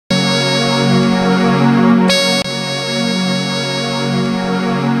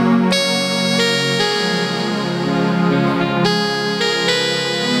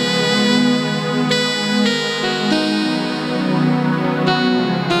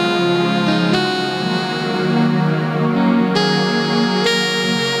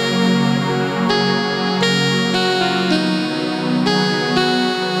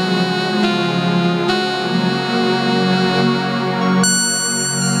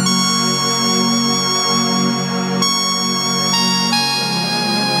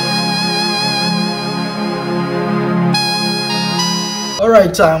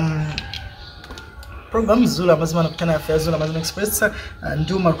Alright, program Zula Mazman of Kana Affairs, Zula Mazman Express, and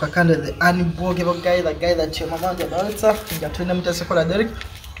do Markakanda, the unbogable guy, the guy that your mama about got 20 meters of Derek.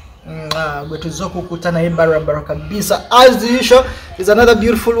 With Zoku Kutana Barabara Kabisa. As usual, it's another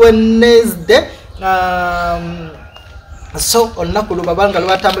beautiful Wednesday. So Onakulubanga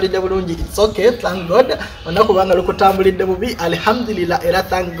Tambuli Devulunji, it's okay, thank God. Onakubanga Lukutambuli Devubi, Alhamdulillah, Era,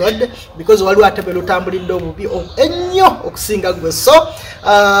 thank God, because Walu Atebelu Tambuli Devubi of Enyo Oxinga so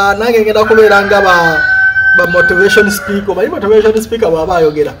Nagangaba motivation speaker, my motivation speaker, Baba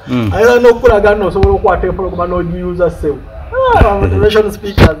Yogera. I don't know Kuragano, so what a program no user self. Motivation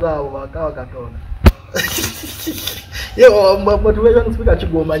speakers are Wakakaton. Yeah, motivation speaker to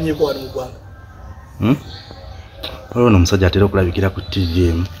go many one. Oh, no, so that you look like you put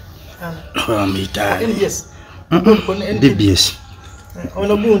TV. Yes, DBS.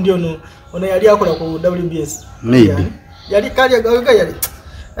 On a moon, you know, on a Yariako WBS. Maybe. Yarikaria Gagayari.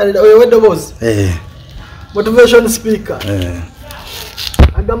 And the boss. Motivation speaker.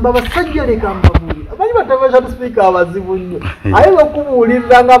 Agamba basajjale kambabuli abayi motivation speaker abazibunyo ayo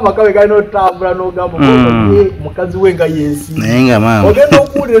kumuliranga makawe no tambula no gamba mukazi wenga yesi nenga mama ogenda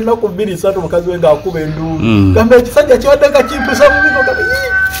okulira no ku 2-3 mukazi wenga akuba endu gamba ekisajja kyodaga kimpusa mu biko gamba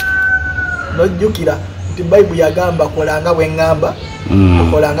no jukira nti Bible yagamba kolanga bwengamba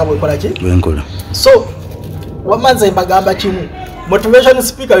kolanga bwekola ki bwenkola so wamanza mbagamba kimu motivation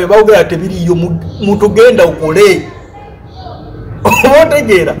speaker bebawugera tebiriyo mutugenda okole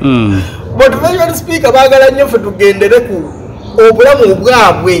Otegera. Motivation speaker bagala nnyo fe tugendere ku obulamu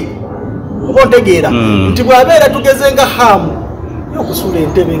bwabwe. Otegera. Nti bwabeera tugezenga hamu yokusula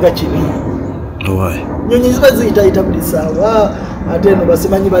entebe nga kibi. Owaye. Nyonyi ziba ziyita buli saawa ate no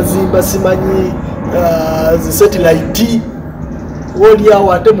basimanyi bazimba simanyi zi satellite woli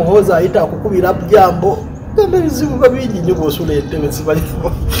awo ate muhoza ayita akukubira jambo. Gambe bizibu babingi nnyo bwosula entebe zimanyi.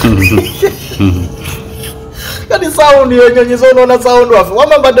 Kati sound yenyonyi zonona sound wafe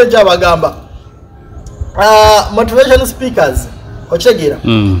wamambadde kyabagamba motivation speakers okitegera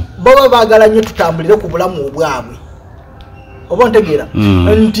baba bagala nnyo tutambulire ku bulamu obwabwe oba ntegeera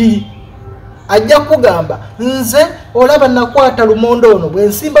nti ajja kugamba nze olaba nakwata lumondo ono bwe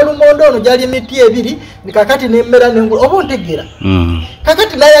nsimba lumondo ono gyali emiti ebiri nikakati nemmera nengula oba ntegeera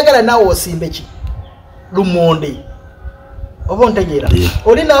kakati nayagala nawe osimbe ki lumonde obo ntegeera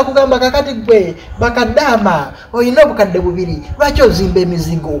olina akugamba kakati gwe bakadama oyina obukadde bubiri lwaki ozimba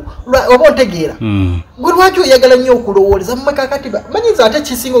emizigo obo ntegeera gwe lwaki oyagala nnyo okulowooleza mmwe kakati manyiza ate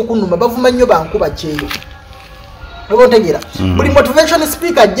kisinga okunuma bavuma nnyo Bankuba Kyeyo obo ntegeera buli motivation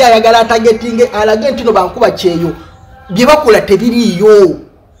speaker ajja ayagala atagetinge alage nti no Bankuba Kyeyo bye bakola tebiriiyo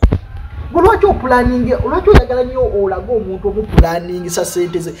gwe lwaki opulaninge lwaki oyagala nnyo olaga omuntu omupulaninga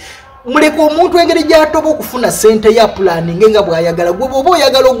sente ze muleko omuntu engeri gyatoba okufuna sente ya planning nga bwayagala gwe bobo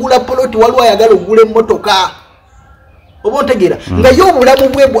oyagala ogula poloti waliwo ayagala ogula emmotoka oba ntegeera nga yo obulamu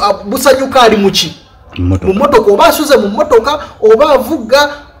bwe busanyuka ali muki mu mmotoka oba asuze mu mmotoka oba avuga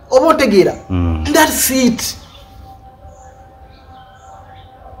oba ntegeera that's it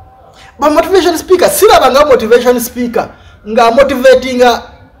ba motivation speaker siraba nga motivation speaker nga motivating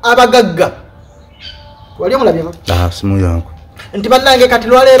abagagga wali mulabye simu yangu nti bannange kati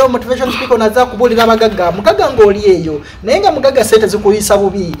lwaleero motivation speaker naza kubulira abagagga mugaga ng'oli eyo naye nga mugagga sente zikuyisa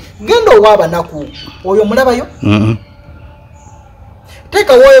bubi genda owaaba naku oyo mulabayo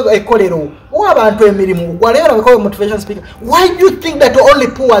teekawo ekkolero wa abantu emirimu gwaleero bikowe motivation speaker. Why do you think that only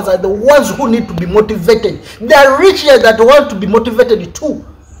poor are the ones who need to be motivated? They are rich that want to be motivated too.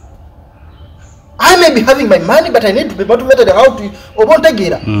 I may be having my money, but I need to be motivated how to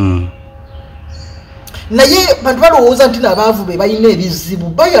obontegira. Naye bantu balowooza nti n'abaavu be balina ebizibu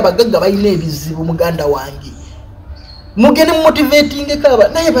bayi abagagga balina ebizibu muganda wange mugende motivating kaba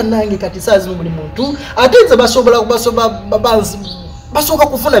naye bannange kati saa zino buli muntu ate nze basobola basooka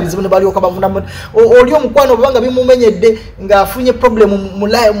kufuna bizibu ne balyoka bavuna oli omukwano obanga bimumenyedde ng'afunye problem mu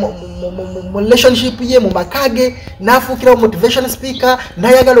relationship ye mu makage n'afuukirawo motivation speaker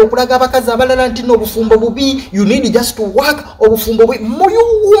n'ayagala okulaga abakazi abalala nti n'obufumbo bubi you need just to work obufumbo bubi you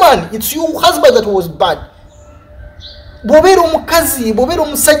woman it's your husband that was bad bobeera omukazi bobeera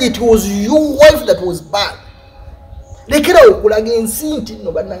omusajja it was your wife that was bad lekera okulaga ensi nti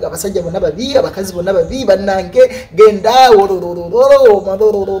no bannanga abasajja bonna babi abakazi bonna babi bannange genda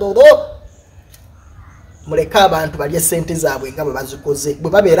muleka abantu balye sente zaabwe nga bwe bazikoze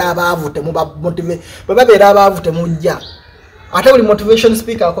bwe babeera abaavu temujja ate buli motivation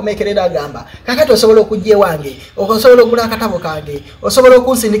speaker akomekerera agamba kakati osobola okujja ewange osobola okugula akatabo kange osobola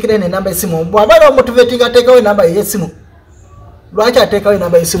okunsindikira n'enamba y'essimu bw'abaala motivating ateekawo enamba y'essimu lwaki ateekawo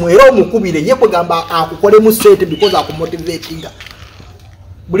enamba y'essimu era omukubire ye kwegamba akukolemu sente because akumotivatinga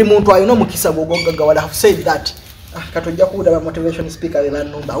buli muntu ayina omukisa gw'ogagawala. Have said that. Katojja kubuda ba motivation speaker be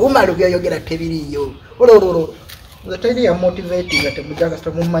banumba. Umalo byayogera tebiriyo. Olololo. Nze teri ya motivating ate mujaga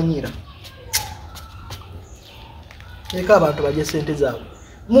sitamumanyira. Eka abantu baje sente zaabwe.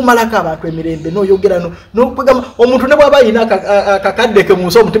 Mumalaka abantu emirembe n'oyogera n'okugamba omuntu ne bw'aba ayina akaddeke mu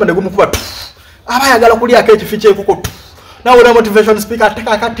nsi omutima ne gumukuba. Aba ayagala kulyako ekifi kyekuko. Nawe na motivation speaker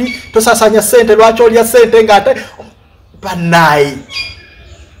ateka kati tosasanya sente lwaki olya sente ngate banayi.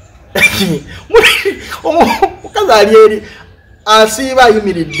 Mukazi alieri asiba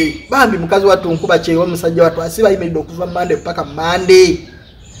ayimiridde bambi mukazi watu Nkuba Kyeyo omusajja watu asiba ayimiridde okuva Monday paka Monday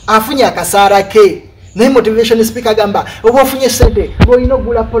afunye akasaara ke ne motivation speaker gamba oba ofunye sente boyino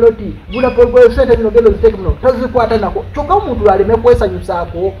gula poloti gula polgo sente zino gendo ziteke muno tazikwata nako kyokka omuntu aleme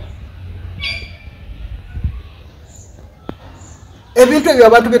kwesanyusaako ebintu ebyo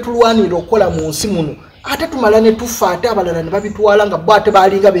abantu betulwanira okukola mu nsi muno ate tumala ne tufa ate abalala ne babitwala nga bo ate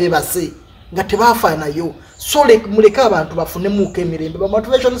balinga beebase nga tebafaanayo. So muleka abantu bafune muka emirembe. Ba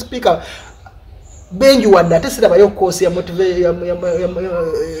motivation speaker benji wadde ate sirabayo course ya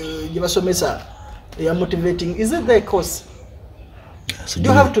basomesa ya motivating. Is it their course? Do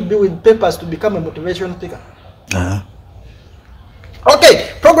you have to be with papers to become a motivation speaker? Okay,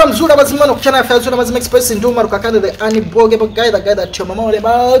 program Zula Mazimano Channel Fair Zula Mazim Express in Duma Rukakanda the Annie Bogable guy that your mama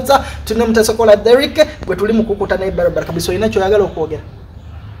about to name Tasakola Derek, but to Limukuta neighbor Barkabiso in a Choyagalo Koga.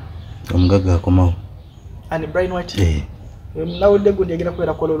 Gaga Komau. And the brain white. Now the good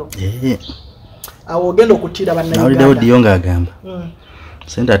Yagana Cololo. I will get Okutida and now the younger gamba.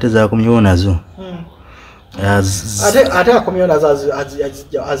 Send that is our communazo. As I tell communals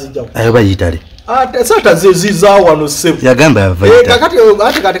as a job. I have Italy. Sata zizawa no save yagamba yavaita kakati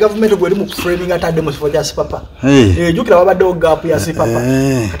ati kati government gweli mu framing ata demos for just papa jukira wabadde ogap ya si papa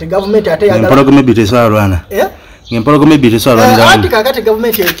kati government ate yagala mpologome biteswa alwana mpologome biteswa alwana ati kakati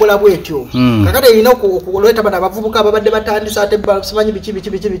government ekola bwetyo kakati ina okuleta bana bavubuka ababadde batandisa ate simanyi bichi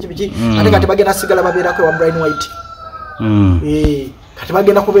ate kati bagenda sigala babera ko wa brain white kati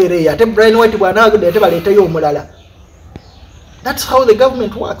bagenda kubeere ate brain white bwana agende ate baleta yo omulala. That's how the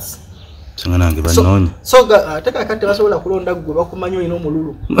government works. So ateka kati basobola kulonda gwe bakumanyo ino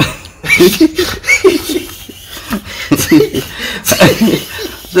mululu.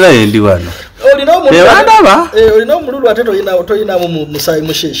 Dira yendi wano. Olina mululu ate toyina mu musayi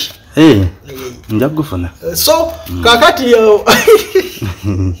mushishi. Njagufuna. So kakati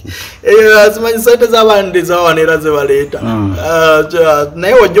asimanyi sente z'abandi zawanera ze baleta.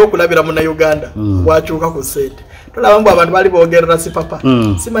 Naye wajja okulabira mu Uganda bwakyuka ku sente. Tulabambo abantu bali bogerera si papa.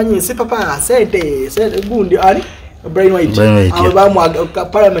 Simanyi si papa sente gundi ali brain white. Abamu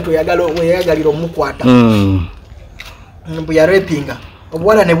parliament yagalira omukwata. Mbu ya rapinga.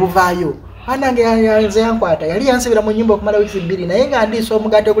 Obwala ne buvaayo. Anange yanze yankwata yali yansibira mu nyumba okumala wiki 2 naye nga ndiso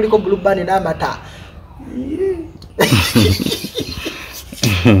omugate kuliko blue band n'amata.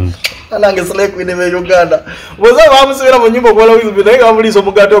 Anange select in Uganda. Boza bamusibira mu nyumba okumala wiki 2 naye nga bamuliso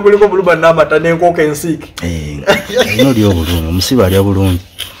omugate kuliko blue band n'amata n'enkoko ensiki. Ino lyo bulungi omusiba alya bulungi.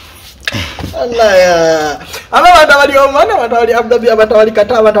 Allah abantu bali Oman, abantu bali Abu Dhabi, abantu bali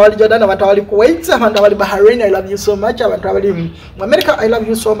Qatar, abantu bali Jordan, abantu bali Kuwait, abantu bali Bahrain. I love you so much. Abantu bali America, I love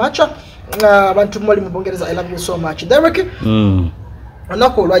you so much. Abantu muli mu Bungereza, I love you so much. Derek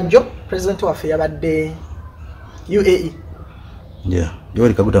onako lwajjo president wa FIA badde UAE. Yeah,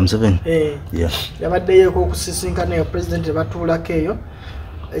 Yoweri Kaguta Museveni. Yeah. Yabadde yeko kusisinkana ne president batulako eyo.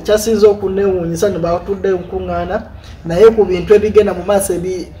 Ekyasinze okunewuunyisa ne batudde nkuŋŋaana naye ku bintu ebigenda mu maaso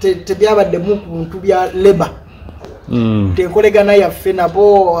tebyabadde mu bintu bya labor. Tenkolegana yaffe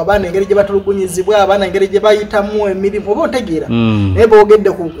nabo abaana engeri gye batulugunyizibwa abaana engeri gye bayitamu emirimu oba ontegeera naye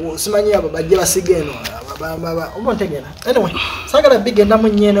boogedde ku simanyi abo bajje basiga eno oba ontegeera. Anyway sagala bigenda mu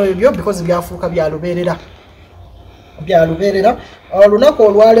nnyeno ebyo because byafuuka byalubeerera olunaku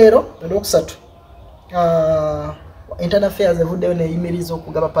olwaleero olwokusatu Internal Affairs evuddeyo neeyimiriza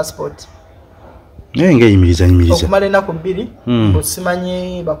okugaba passport. Naye ng'eyimiriza okumala ennaku 2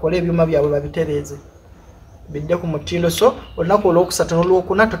 busimanyi bakole ebyuma byabwe babitereeze bidde ku mutindo. So olunaku olwokusatu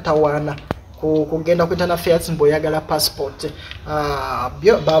n'olwokuna totawaana kugenda ku Internal Affairs mb'oyagala passport.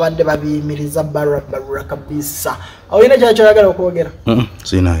 Byo babadde babiyimiriza barra kabisa. Olina kyali kyoyagala okwogera?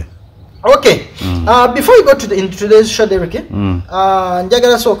 Sinayo. Okay. Before you go to today's show, Derek,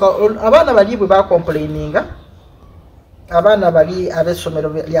 njagala sooka abaana bali bwe bacomplaininga abaana bali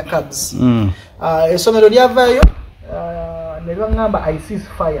ab'essomero lya Cabs. Essomero lyavaayo ne bangamba I cease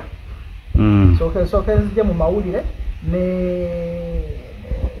fire. So nzije mu mawulire ne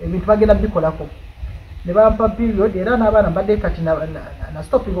ebintu bagenda bikolako ne bampa period era n'abaana mbadde kati na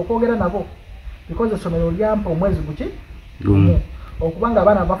stopping okwogera nabo because essomero lyampa omwezi guki okubanga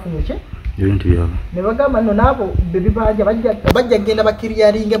abaana bafunye ki ebintu byabwe ne bagamba nno n'abo bebibanja bajja genda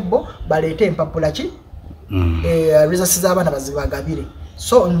bakiriyalinga bo baleete empapula ki results z'abaana bazibagabire.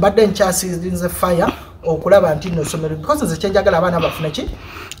 So mbadde nkyasirinze fire okulaba nti no somero because nze kyenjagala abaana bafuna ki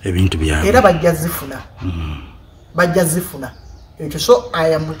ebintu byabwe era bajja zifuna ekyo. So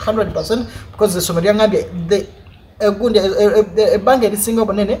I am 100% because the somero yangambye ebbanga erisinga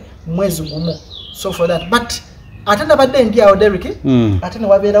obunene mwezi gumu. So for that but ate nabadde ndi awo Derek ate ne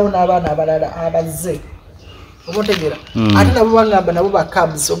wabeerawo n'abaana abalala abazze oba ontegeera ate nabo bangamba nabo ba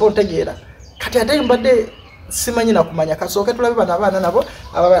cabs oba ontegeera kati ate mbadde simanyi nakumanya kasooke tulabe bano abaana nabo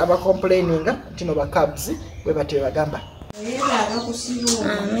abacomplaininga nti no ba cabs bwe batebe bagamba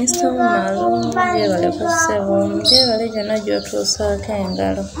Mr. Malo, jebale kusebo, jebale jana gyotuusaako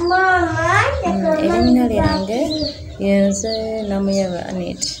engalo. Erinnya lyange yenze Namuyaba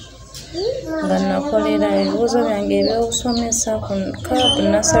Anit. Nga nakolera ebibuuzo byange eby'okusomesa ku Kabu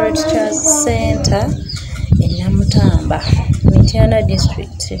Nursery Teachers Center e Namutamba, Mityana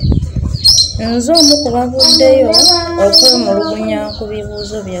District. Nze omu ku bavuddeyo okwemulugunya ku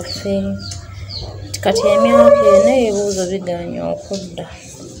bibuuzo byaffe. Kati emyaka ena ebibuuzo biganye okudda.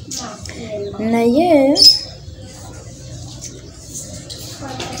 Naye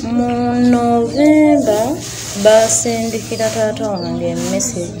mu November basindikira taata wange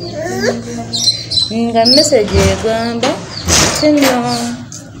message nga message egamba tino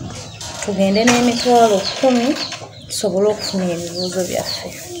tugende n'emitwalo 10 tusobole okufuna ebibuuzo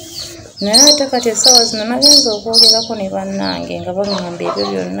byaffe. Naye ate kati essaawa zino nagenza okwogerako ne bannange nga bagamba ebyo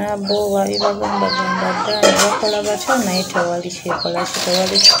byonna bo baali bagambagamba dda ne bakola batya naye tewali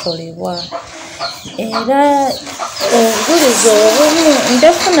kikolebwa. Era obujulizi obumu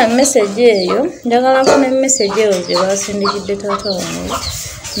ndafuna message eyo njagala nfuna message eyo gye basindikidde taata wange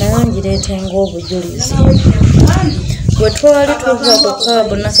naye ngireete ng'obujulizi. Bwe twali tuva ku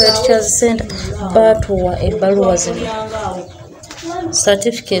Kabu Nursery Teachers Center baatuwa ebbaluwa zino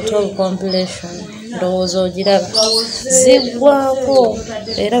certificate of completion ndowooza ogiraba ziggwako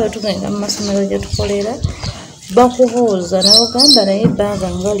era bwe tugenda mu masomero gye tukolera bakubuuza nabagamba naye ebbanga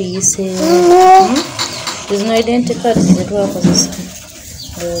nga liyiseewo zino identity cards ze twakozesa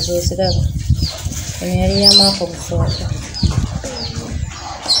ndowooza oziraba eno yali y'amwaka ogusooka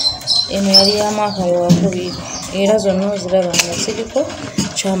eno yali y'amwaka wakubiri era zonna oziraba nga ziriko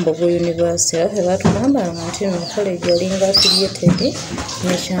Kyambogo University. Afe batugambanga nti no college yalinga affiliated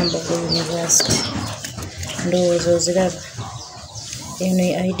ne Kyambogo University. Ndowooza oziraba eno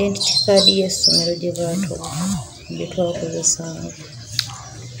identity card y'essomero gye baatuwa gye twakozesanga.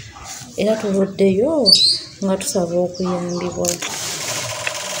 Era tuvuddeyo nga tusaba okuyambibwa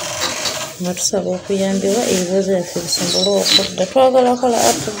ebibuuzo byaffe bisobole okudda. Twagala kola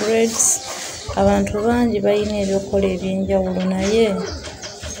upgrades. Abantu bangi balina ebyokola ebyenjawulo naye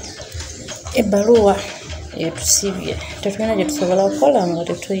ebbaluwa etusibye tetulina gye tusobola kukola nga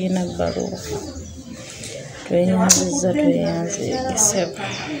tetulina bbaluwa. Tweyanzizza.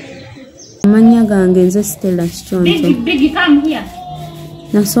 Amanya gange nze Stella Kiconco.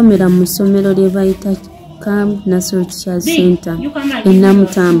 Nasomera mu ssomero lye bayita Kabu Nursery Teachers Center e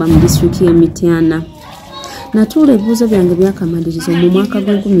Namutamba mu disitulikiti y'e Mityana. Natuula ebibuuzo byange byakamalirizo mu mwaka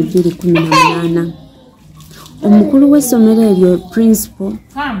gwa 2018. Omukulu w'essomero eryo principal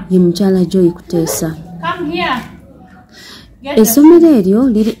ye mukyala Joy Kuteesa. Essomero eryo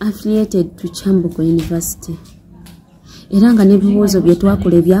liri affiliated to Kyambogo University. Era nga n'ebibuuzo bye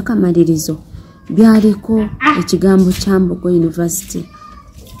twakola ebyakamalirizo byaliko ekigambo Kyambogo University.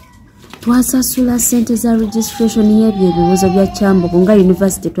 Twasasula sente za registration y'ebyo ebibuuzo bya Kyambogo nga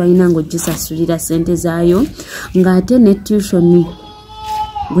university twalina ng'ogisasulira sente zaayo ng'ate ne tuition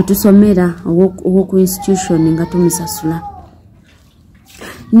bwe tusomera ow'oku institution nga tumusasula.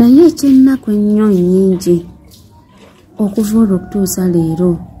 Naye ekyennaku ennyo nnyingi okuva olwo okutuusa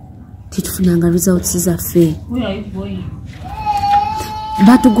leero titufunanga results zaffe.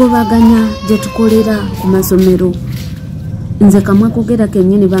 Batugobaganya gye tukolera ku masomero. Nze kamwa kogera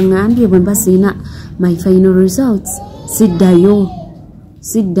kennyini bangambye bwe mba sirina my final results siddayo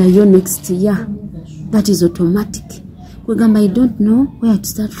next year. That is automatic. Kwegamba I don't know where to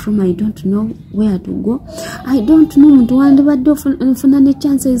start from, I don't know where to go, I don't know muntu wandibadde nfuna ne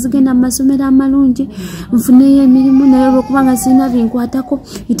chance ezigenda mu masomero amalungi nfuneyo emirimu naye olwokubanga sirina binkwatako.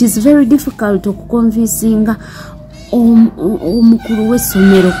 It is very difficult okukonvinsinga omukulu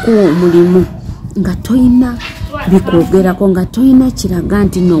w'essomero ko omulimu nga toyina bikwogerako nga toyina kiraga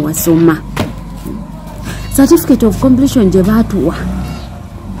nti no wasoma. Certificate of completion gye baatuwa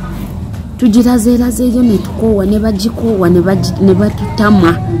tugirazeerazeeyo ne tukoowa ne bagikoowa ne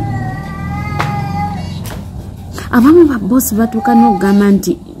batutamwa. abamu ba boss batuuka n'okugamba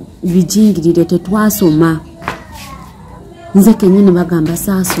nti bijingirire tetwasoma nze kennyini bagamba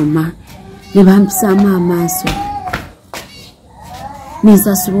saasoma ne bampisaamu amaaso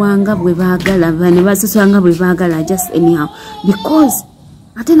nensasulwanga bwe baagala ne basasulanga bwe baagala just anyhow because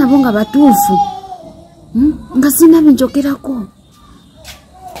ate nabo nga batuufu nga sina binjogerako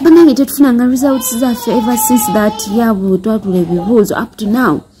banange tetufunanga results zaffe ever since that year bwe twatula ebibuuzo up to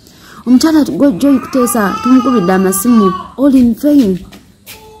now omukyala Joy Kuteesa tumukubidde amasimu all in vain.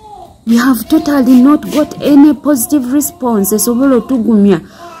 We have totally not got any positive response esobola otugumya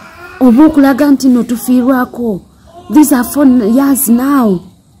oba okulaga nti no tufiirwako. These are 4 years now.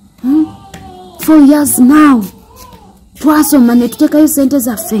 4 years now. Twasoma ne tutekayo sente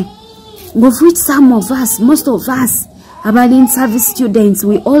zaffe. Of which some of us, most of us, abali in service students,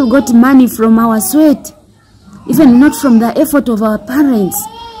 we all got money from our sweat. Even not from the effort of our parents.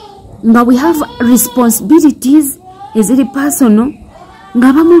 But we have responsibilities as a personal.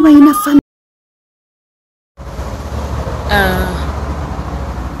 Nga bamu bayina family.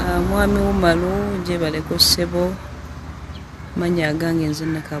 Mwami Umalu nje baleko ssebo manya agange nze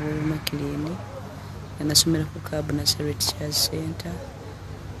Nakabuluma Kilindi anasomera ku Kabu Nursery Teachers Center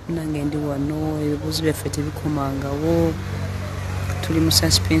nange ndi wano ebibuuzo byaffe tebikomangawo tuli mu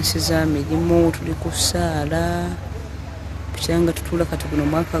suspense za mirimu tuli ku ssaala tukyanga tutula kati guno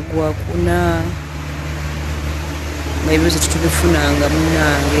mwaka gwa 4 ebibuuzo tutubifunanga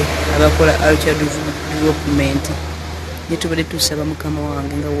munnange abakola culture development netubadde tusaba mukama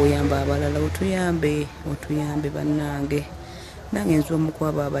wange nga woyamba abalala otuyambe bannange nange nzwa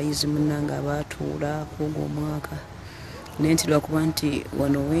mukwaba abayizi munnange abatuula kugo omwaka nenti lwakuba nti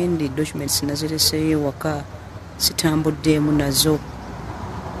wano wendi documents nazireseyo waka sitambuddeemu nazo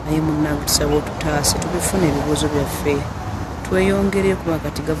naye munnange tusaba otutaase tubifuna ebibuuzo byaffe tweyongereyo kuba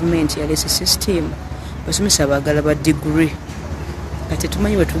kati gavumenti yaleese system basomesa abaagala ba degree kati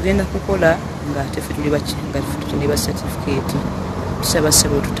tumanyi bwe tugenda kukola nga tefe tuli ba certificate tusaba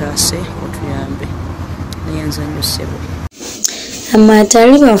sebo otutaase otuyambe nayanza nnyo sebo.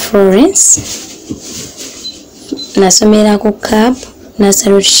 Amataliba Florence nasomera ku Kabu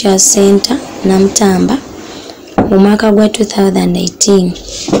Nursery Teachers Center Namutamba mu mwaka gwa 2018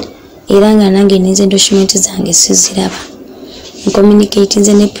 era nga nange nize document zange siziraba communicate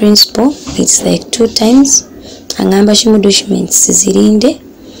nze ne principal it's like 2 times angamba shimu documents sizirinde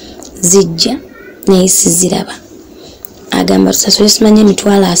zijja naye siziraba agamba tusasule simanye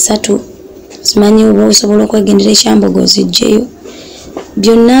emitwalo 3 simanye oba osobola okwegendera ekyambogo zijjeyo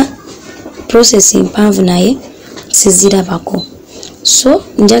byonna process mpanvu naye sizirabako so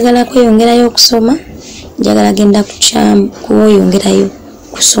njagala kweyongerayo okusoma njagala genda kweyongerayo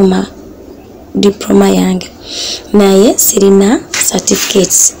kusoma diploma yange naye sirina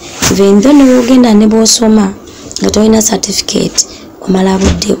certificates even though nibwogenda ne bwosoma nga tolina certificate omala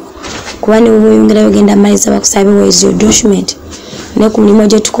buddewo kuba ne bweyongerayo genda maliza bakusabe where's your document ne ku mulimu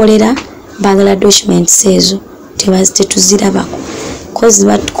gye tukolera baagala documents ezo tetuzirabako cause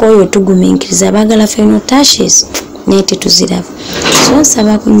batukoyo tugumiikiriza baagala final touches naye tetuziraba so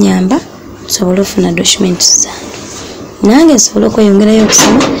nsaba kunyamba tusobole okufuna documents zange nange nsobole okweyongerayo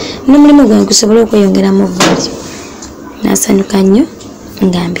okusoma n'omulimu gwange gusobole okweyongeramu obulungi nasanyuka nnyo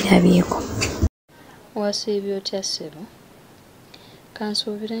nga mbirabyeko. Wasiibye otya ssebo?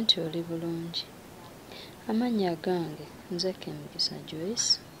 Kansuubire nti oli bulungi. Amannya gange nze Kemugisa Joyce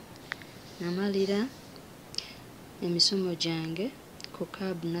namalira emisomo gyange ku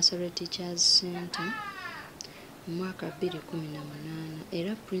Kabu Nursery Teachers Center mu mwaka 2018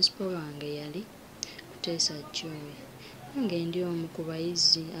 era principal wange yali Kuteesa Joy. Nange ndi omu ku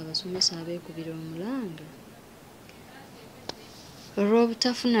bayizi abasomesa abeekubira omulanga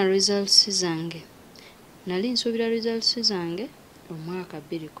olw'obutafuna results zange. Nali nsuubira results zange omwaka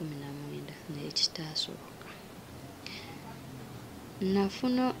 2019 naye kitaasoboka.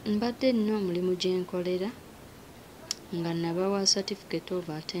 Nafuna mbadde nina omulimu gye nkolera nga nabawa certificate of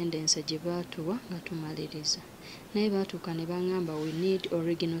attendance gye baatuwa nga tumaliriza naye baatuuka ne baŋŋamba we need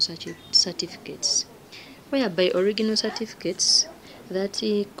original certificates whereby original certificates that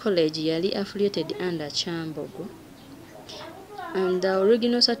college yali affiliated under Kyambogo and the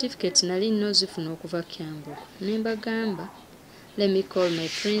original certificates nali nozifuna okuva Kyambogo ne mbagamba let me call my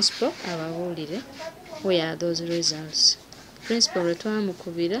principal ababuulire where are those results. Principal lwe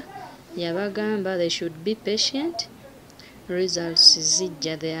twamukubira yabagamba they should be patient, results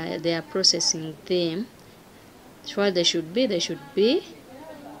zijja they are processing them. What they should be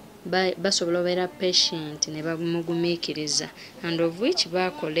basobola obeera patient ne bamugumiikiriza and of which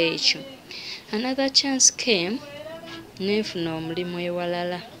baakola ekyo. Another chance came nefuna omulimu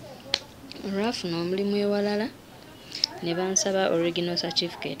ewalala. Olwafuna omulimu ewalala ne bansaba original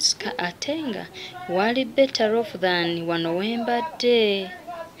certificates ate nga wali better off than wano wembadde.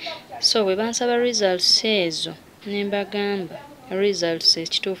 So we bansaba results ezo ne mbagamba results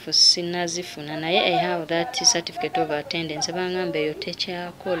ekituufu sinazifuna naye I have that certificate of attendance. Bangamba eyo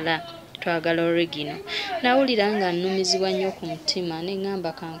tekyakola, twagala original. Nawulira nga nnumizibwa nnyo ku mutima ne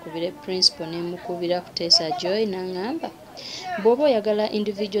ngamba kankubire principal ne mukubira kuteesa Joy n'angamba bw'oba oyagala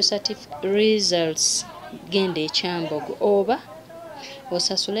individual certificate results genda ekyambogo oba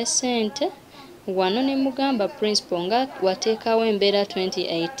osasule sente wano. Ne mugamba principal nga wateekawo embeera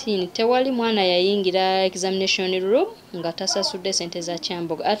 2018 tewali mwana yayingira examination room nga tasasudde sente za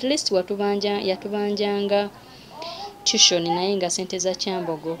kyambogo. At least yatubanjanga tuition naye nga sente za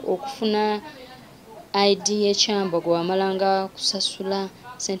kyambogo okufuna ID y'ekyambogo wamalanga kusasula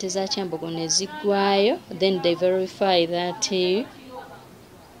sente za kyambogo ne ziggwayo, then they verify that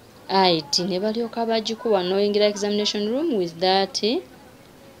ID ne balyoka bagikuwa noyingira examination room with that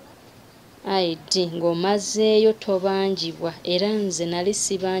ID ng'omazeeyo tobanjibwa. Era nze nali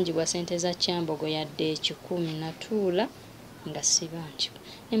sibanjibwa sente za kyambogo yadde 10 natuula nga sibanjibwa.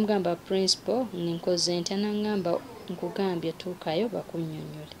 Ne mugamba principal ninkoze ntya n'angamba nkugambye tuukayo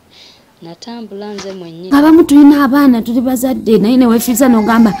bakunnyonnyole. Natambula nze mwennyini. Abamu tulina abaana tuli bazadde naye ne weefiiriza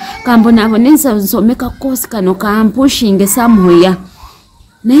n'ogamba kambonaabone nsomeka course kano kampushinge somewhere.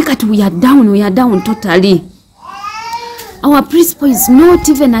 Naye kati we are down totally. Our principal is not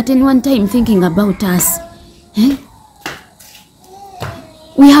even at any one time thinking about us. Eh?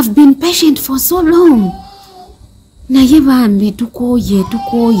 We have been patient for so long. Naye bambi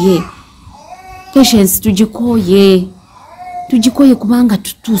tukoye. Patience tugikoye kubanga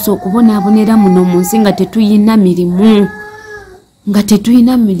tutuuse okubonaabonera muno mu nsi nga tetuyina mirimu.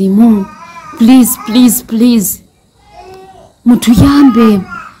 Please.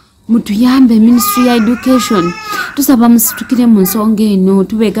 Mutuyambe Ministry ya Education. Tusaba musitukire mu nsonga eno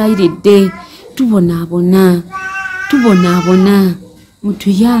tubegayiridde tubonaabona.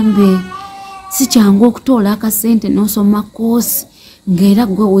 Mutuyambe. Si kyangu okutoola akasente n'osoma course ng'era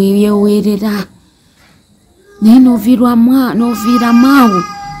gwe weeyeweerera. Naye n'oviiramu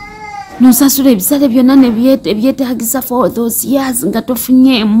n'osasula ebisale byonna ebyetaagisa for those years nga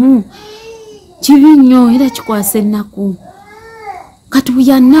tofunyeemu. Kibi nnyo era kikwasa ennaku. Kati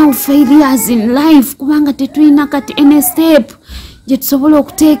we are now failures in life kubanga tetulina kati any step gye tusobola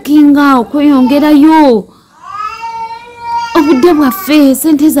okuteekinga okweyongerayo. Obudde bwaffe,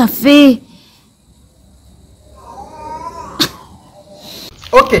 sente zaffe.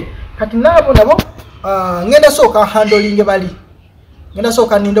 Okay, kati nabo ngenda soka handling bali. Ngenda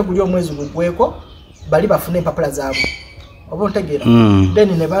soka ninde guli omwezi gugweko bali bafune empapula zaabwe. Oba ontegeera.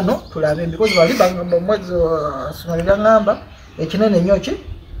 Then ne bano tulabe because bali bangamba omwezi sinalira ngamba ekinene nyoki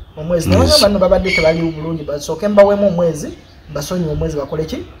omwezi ne bano babadde tebali bulungi basoke mbawemu omwezi basonyi omwezi bakole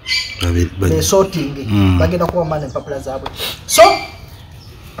ki the sorting bagenda kuba mana empapula zaabwe. So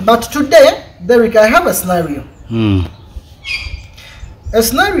but today Derek, I have a scenario. A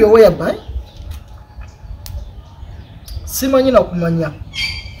scenario whereby simanyi na kumanya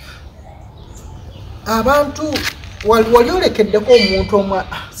abantu wali olekeddeko omuntu omwa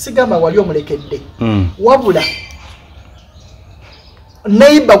sigamba wali omulekedde wabula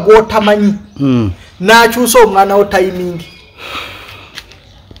neighbor gwotamanyi n'akyusa omwana wo timing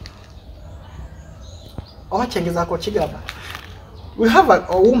owakyengezako kigamba we have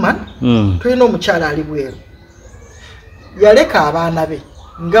a woman tulina omukyala ali bweru yaleka abaana be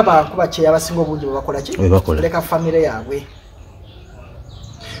nga Nkuba Kyeyo abasinga obungi babakola ki leka famire yaabwe.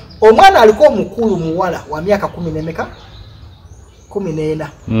 Omwana aliko omukulu muwala wa myaka 14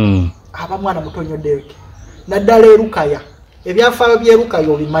 aba mwana mutonyo Derek naddala erukaya ebyafaayo byerukaya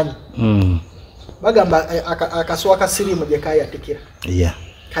obimanyi bagamba akaswa kasirimu gye kayatikira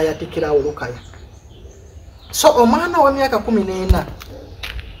kayatikira olukaya. So omwana wa myaka 14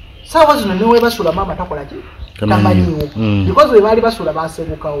 sawa zino niwe basula mama takola ki tamanyiwo because we bali basula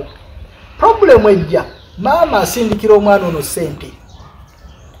basebukawo. Problem ejja mama asindikira omwana ono sente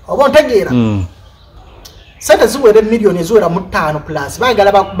oba ontegeera sente ziwere milioni eziwera mu 5 plus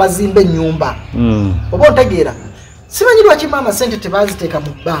bagala bazimbe ennyumba oba ontegeera. Simanyi lwaki mama sente tebaziteeka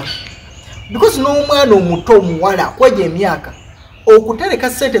mu bank because n'omwana omuto omuwala kweja emyaka okutereka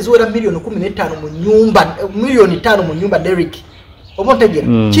sente ziwera milioni 15 mu nyumba milioni 5 mu nyumba Derek oba ontegeera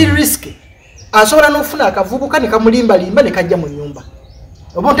kiri risk asobola n'ofuna akavubuka ne kamulimbalimba ne kajja mu nyumba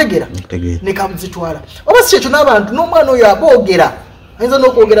oba ontegeera ne kamuzitwala. Oba si ekyo n'abantu n'omwana oyo aboogera ayinza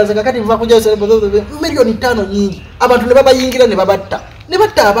n'okwogera nze kakati nva kujja milioni 5 nyingi abantu ne babayingira ne babatta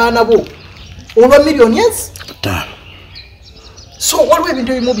abaana bo olwa milioni 5. So waliwo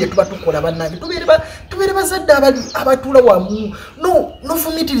ebintu ebimu bye tuba tukola bannange tubeere abazadde abatula wamu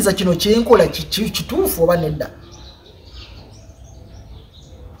nofumitiriza kino kyenkola kituufu oba nedda.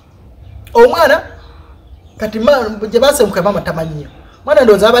 Omwana kati gye basemuka mama tamanyiyo. Mwana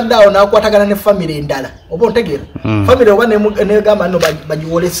ndowooza abadde awo n'akwatagana ne famire endala. Oba ontegeera? Famire oba negamba nno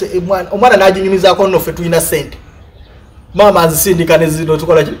bagiwolese omwana n'aginyumizaako nno ffe tulina ssente. Mama azisindika ne zino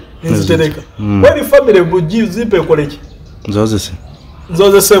tukola ki? Nzitereka. Wali famire zimpe nkole ki?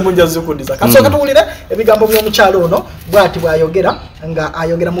 Nzozese munja zikundiza. Kasooka tuwulire ebigambo by'omukyalo ono bw'ati bw'ayogera nga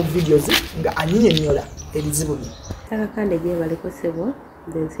ayogera mu videos nga anyinyonyola ebizibu bye. Akakande gye balikosebwa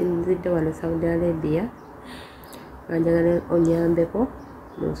nsinzidde wano Saudi Arabia anjagala onyambeko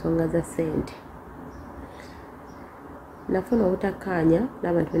mu nsonga za ssente. Nafuna obutakkaanya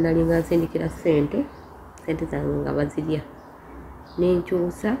n'abantu benalinga nsindikira ssente zange nga bazirya.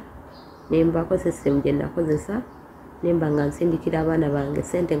 Nenkyusa nembako sisitemu gye nakozesa nemba nga nsindikira abaana bange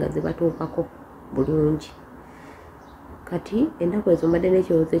ssente nga zibatuukako bulungi. Kati ennaku ezo mbadde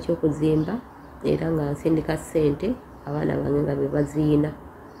n'ekirowoozo eky'okuzimba era nga nsindika ssente abaana bange nga be baziina.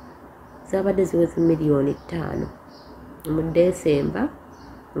 Zaabadde ziweze miliyoni 5 mu Desemba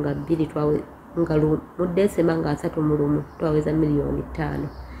nga 2 mu Desemba nga 31 twaweza miliyoni 5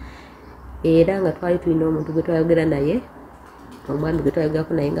 era nga twali tulina omuntu gwe twayogera naye omwami gwe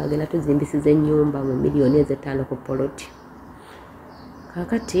twayogerako naye ng'agenda tuzimbisiza ennyumba mu miliyoni 5 ku poloti.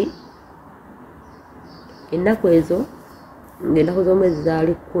 Kakati ennaku ezo ng'ennaku z'omwezi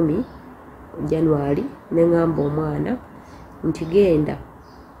zaali 10 January neŋŋamba omwana nti genda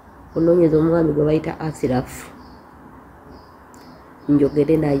onoonyeza omwami gwe bayita Asirafu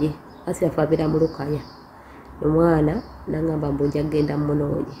njogere naye. Asirafu abeera mu Lukaya. Omwana naŋŋamba mbu nja kugenda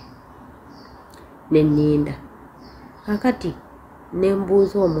munoonye nenninda. Kakati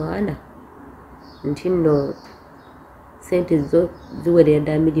nembuuza omwana nti nno ssente zo ziwerera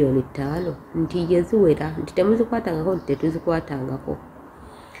ddala miliyoni 5 nti ye ziwera nti temuzikwatangako nti tetuzikwatangako.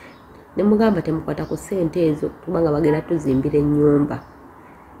 Nemugamba temukwata ku ssente ezo kubanga bagenda tuzimbira ennyumba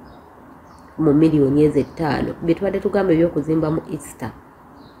mu miliyoni 5 bye tubadde tugamba ebyokuzimba mu Easter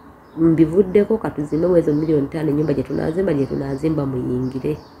mbivuddeko katuzimbe mu ezo miliyoni 5 ennyumba gye tunazimba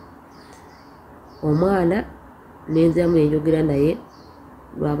muyingire. Omwana nenziramu nenjogera naye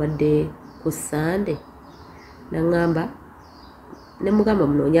lwabadde ku Sande naŋŋamba nemugamba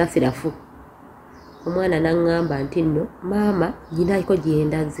munoonye Asirafu. Omwana naŋŋamba nti nno maama nyinaiko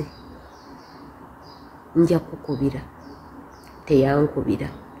gyendaze nja kukubira. Teyankubira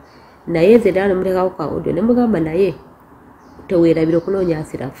naye nze ddala nemutekako ka audio nemugamba naye teweerabira okunoonya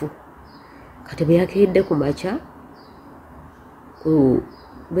Asirafu. Kati bwe yakedde ku makya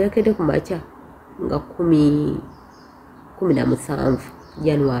nga 17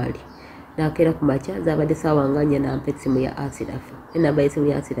 January nakeera ku makya zaabadde ssaawa nga 4 nampa essimu ya Asirafu enamba y'essimu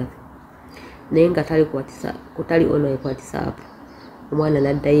ya Asirafu naye nga kutali online ku WhatsApp. Omwana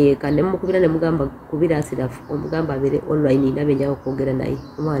naddayo eka nemukubira nemugamba kubira Asirafu omugamba abeere online nabe njagala okwogera naye.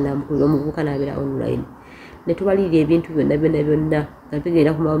 Omwana namukubira omuvubuka n'abeera online ne tubalirira ebintu byonna nga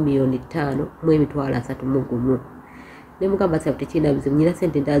bigenda kumalawo miliyoni 5 mu emitwalo 31. Nemugamba Asirafu tekirina bizibu nyina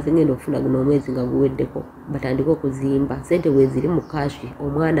ssente endala zingenda okufuna guno omwezi nga guweddeko batandike okuzimba ssente weeziri mu kashi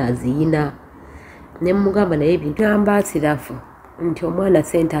omwana aziina. Nemugamba naye ebintu gamba Asirafu nti omwana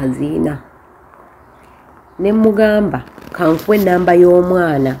ssente aziina. Nemugamba kankuwe ennamba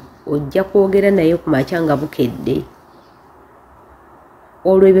y'omwana ojja kwogera naye ku makya nga bukedde.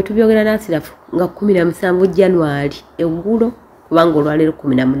 Olwo ebyo tubyogera n'Asirafu nga 17 January eggulo kubanga olwaleero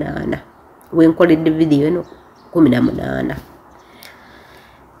 18 wenkoledde video eno 18.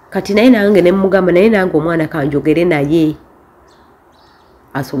 Kati naye nange nemugamba naye nange omwana kanjogere naye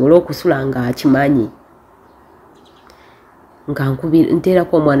asobole okusula nga akimanyi.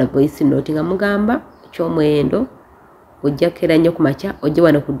 Nteerako omwana voice note nga mugamba eky'omuwendo ojja kera nnyo ku makya ojje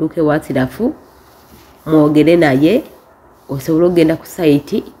wano ku dduuka ewa Asirafu mwogere naye osobola okugenda ku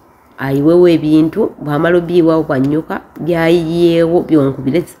site ayiwewo ebintu bw'amala obiyiwawo bwannyuka byayiyeewo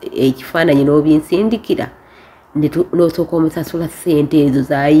byonkubire ekifaananyi n'obinsindikira n'osooka omusasula ssente ezo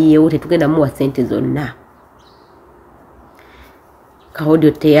zaayiyeewo tetugenda muwa ssente zonna.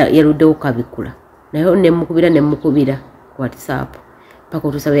 Kawodio yaluddewo kabikula naye nemukubira ku WhatsApp paka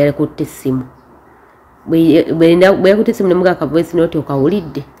otusaba yalekutta essimu. Bwe yakutta essimu nemugaa ka voice note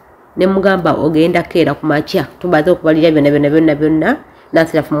okawulidde nemugamba ogenda keera ku makya tubaze okubalira byonna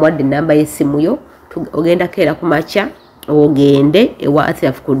n'Asirafu muwadde ennamba y'essimu yo ogenda keera ku makya ogende ewa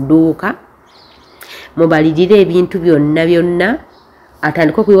Asirafu ku dduuka mubalirire ebintu byonna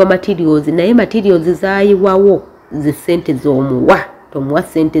atandika okuyiwa materials naye materials zaayiwawo zi ssente z'omuwa tomuwa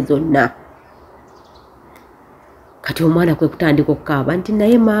ssente zonna. kati omwana kwe kutandika okukaaba nti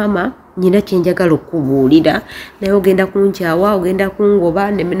naye maama nyina kyenjagala okubuulira naye ogenda kunkyawa ogenda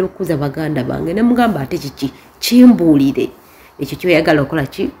kungoba nemena okukuza baganda bange ne mugamba ate kiki kimbuulire ekyo kyoyagala okola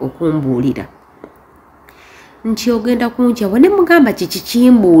ki okumbuulira nti ogenda kunkyawa ne mugamba kiki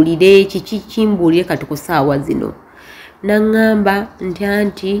kimbuulire kati ku ssaawa zino naŋŋamba nti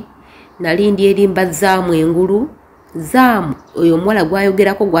anti nalindi erimba zaamu engulu zaamu oyo omuwala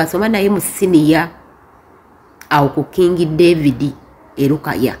gwayogerako gwasoma naye mu siniya awo ku King David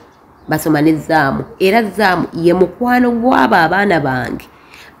erukaya basoma ne zaamu era zaamu ye mukwano gw'abo abaana bange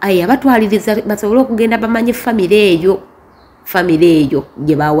abatwaliriza basobole okugenda bamanye famire eyo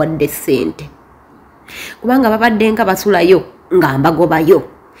gye bawadde ssente kubanga babadde nga basulayo nga mbagobayo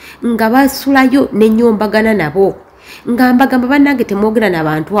nga basulayo nenyombagana nabo nga mbagamba bannange temwogera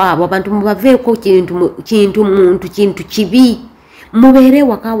n'abantu abo abantu mubaveeko kintu kibi mubeere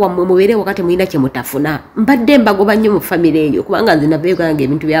waka wammwe mubeere waka temulina kye mutafuna mbadde mbagoba nnyo mu famire eyo kubanga nze naveeko nange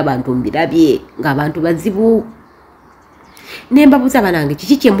ebintu by'abantu mbirabye ng'abantu bazibu ne mbabuuza banange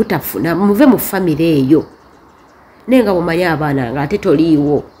kiki kye mutafuna muve mu famire eyo naye nga bw'omanyi abaana ng'ate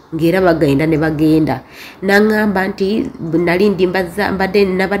toliiwo ng'era bagenda ne bagenda naŋŋamba nti nalindi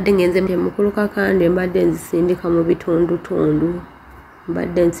nabadde ngenze mukulu kakande mbadde nzisindika mu bitundutundu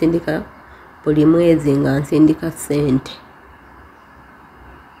mbadde nsindika buli mwezi nga nsindika ssente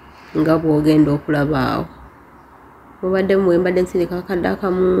nga bw'ogenda okulaba awo mubadde muwe mbadde nsindika akakadde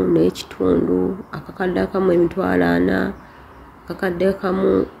akamu n'ekitundu akakadde akamu emitwalo 4 akakadde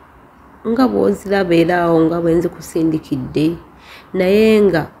kamu nga bw'oziraba era awo nga bwe nzikusindikidde naye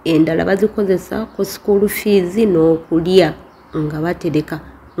nga endala bazikozesa ku school fees n'okulya nga batereka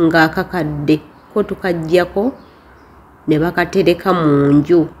ng'akakadde ko tukajjako ne bakatereka mu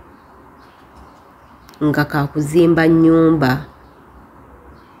nju nga kakuzimba nnyumba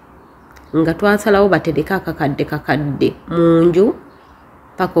nga twasalawo batereka kakadde mu nju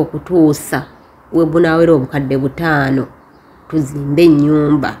paka okutuusa we bunaawera obukadde 5 tuzimbe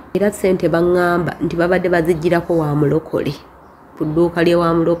ennyumba era ssente baŋŋamba nti babadde bazigirako wa mulokole ku dduuka lye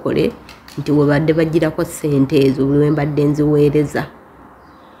wa mulokole nti we badde bagirako ssente ezo buli we mbadde nziweereza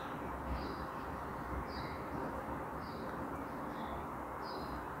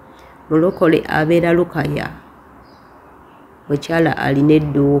mulokole abeera Lukaya mukyala alina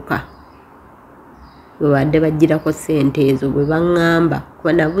edduuka we badde bagirako ssente ezo bwe baŋŋamba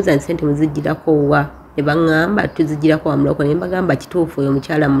kuba nabuuza nti ssente muzigirako wa ne baŋŋamba tuzigirako wa mulokole ne mbagamba kituufu oyo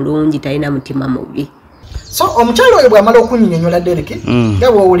mukyala mulungi talina mutima mubi so omukyalo oyo bw'amala okunnyonnyola Derek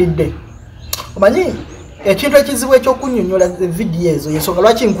nga bw'owulidde omanyi ekintu ekizibu ekyokunnyonnyola vidiyo ezo yensonga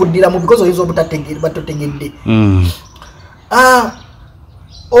lwaki nkuddira mu bikozi oyinza obutategedde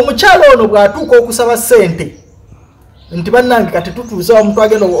omukyalo ono bw'atuuka okusaba ssente nti bannange kati tutuuse omuntu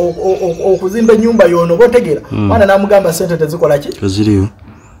agenda okuzimba ennyumba yono botegeera mwana n'amugamba ssente tezikola ki teziriyo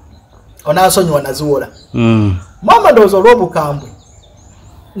onaasonyiwa naziwola mama ndowooza olw'obukambwe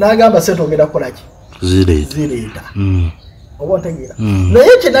n'agamba ssente ogenda kukola ki zireeta oba ontegeera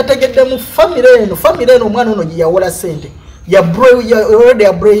naye kyenategedde mu famire eno omwana ono gye yawola ssente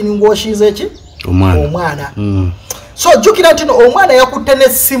yabraining washize eki omwana so jjukira nti omwana yakutte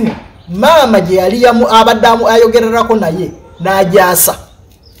n'essimu maama gye yali abadde ayogererako naye n'agyasa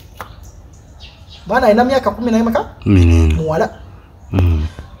mwana alina myaka 10 muwala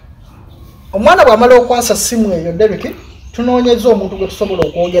omwana bw'amala okwasa ssimu eyo Derek tunoonyeza omuntu gwe tusobola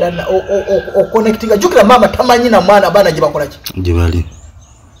okwogera okonektinga jjukira maama tamanyi na mwana abaana gye bakola ki gye bali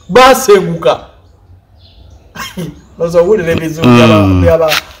basenguka ozowulira ebizibu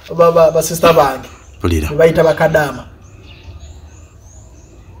basista bange bayita bakadaama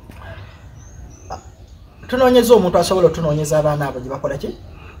tunoonyeza omuntu asobola otunoonyeza abaana abo gye bakola ki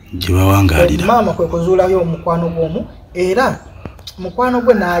gye bawangaalira maama kwe kuzuulayo omukwano gw'omu era mukwano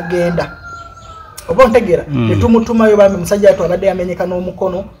gwe n'agenda oba ontegeera netumutumayo bambi musajja yatu abadde yamenyeka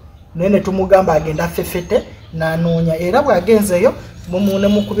n'omukono naye netumugamba agenda affeffete n'anoonya era bw'agenzeeyo mumuune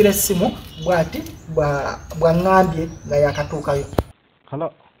mukubira essimu bw'ati bw'aŋŋambye nga yakatuukayo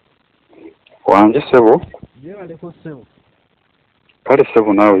wange ssebo gyebaleko ssebo kale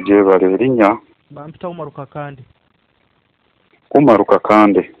ssebo naawe gyebale erinnya bampita Umaruka Kande Umaruka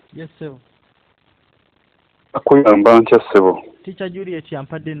Kande yes ssebo akuyamba ntya ssebo Teacher Juliet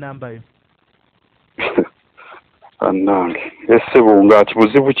yampadde ennamba yo annange ssebo ng'ati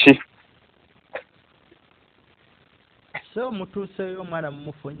buzibu ki ssebo mutuuseyo omwana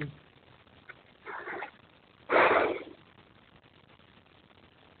mumufunye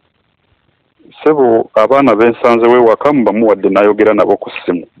ssebo abaana b'ensanze w'ewaka mubamuwadde n'ayogera nabo ku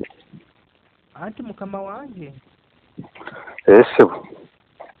ssimu anti mukama wange ssebo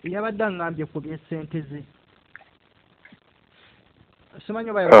yabadde aŋŋambye ku by'essente ze simanyi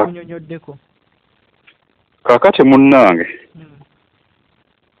oba yakunyonyoddeko. Kaakati munnange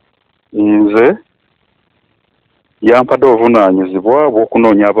nze yampadde obuvunaanyizibwa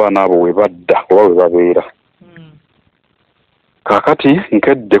bw'okunoonya abaana abo we badda oba we babeera. Kaakati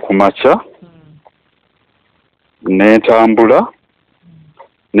nkedde ku makya n'entambula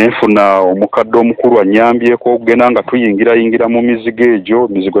nenfuna omukadde omukulu annyambyeko okugenda nga tuyingira mu mizigo egyo,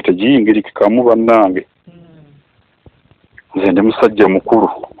 mizigo tegiyingirikamu bannange. Nze ndi musajja mukulu,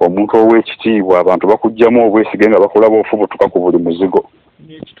 omuntu ow'ekitiibwa, abantu bakugjamu obwesige nga bakulaba ofubutuka ku buli muzigo.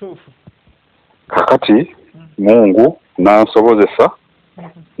 Kakati Mungu n'ansobozesa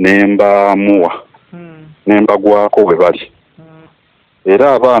nembamuwa nembagwako we bali.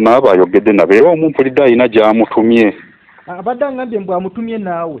 Era abaana bayogedde nabo era omumpulidde alina gy'amutumye. Abadde angambye mbu amutumye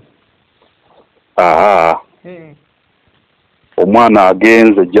naawe. Omwana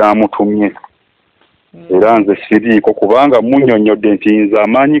agenze gy'amutumye. Era nze siriiko kubanga munnyonnyodde nti nze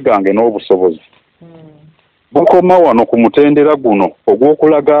amaanyi gange n'obusobozi bukoma wano ku mutendera guno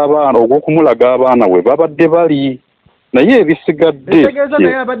ogw'okumulaga abaana we babadde bali naye ebisigadde. Tegeeza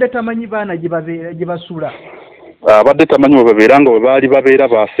naye abadde tamanyi baana gye basula. Abadde tamanyi we babeera nga we baali babeera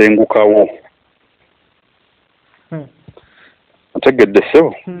baasengukawo. Ategedde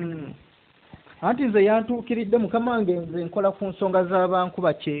ssebo. Anti nze yantuukiridde mukama wange nze nkola ku nsonga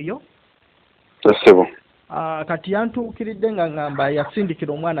z'Abankuba Kyeyo. Ssebo. Kati yantuukiridde nga ngamba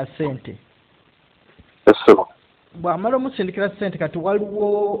yasindikira omwana ssente. Ssebo. Bw'amala omusindikira ssente kati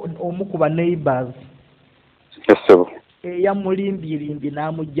waliwo omu ku ba neighbours. Ssebo. Eyamulimbirimbi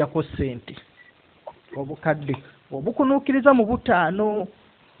n'amuggyako ssente. Obukadde obukunuukiriza mu 5.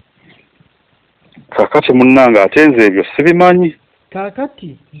 Kaakati munnange ate nze ebyo sibimanyi.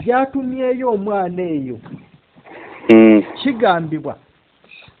 Kaakati gyatumyeyo omwana eyo kigambibwa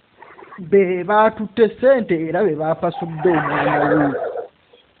be baatutte ssente era be baapasudde omwana we.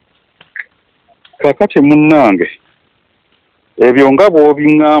 Kaakati munnange ebyo nga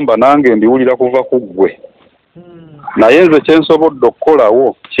bw'obiŋŋamba nange mbiwulira kuva ku ggwe. Naye nze kye nsobodde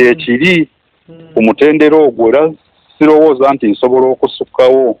okukolawo kye kiri ku mutendera ogwo era sirowooza nti nsobola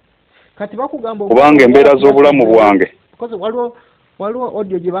okusukkawo. Kati bakugamba kubanga embeera z'obulamu bwange. Waliwo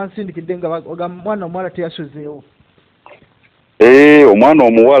audio gye bansindikidde nga mwana omuwala teyasuzeewo. Omwana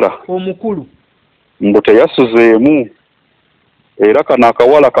omuwala omukulu mbu teyasuzeemu. Era kano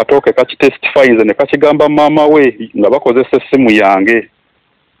akawala katooke kakitestifyinze ne kakigamba maama we nga bakozesa essimu yange.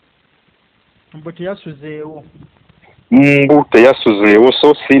 Mbu teyasuzeewo. Mbu teyasuzeewo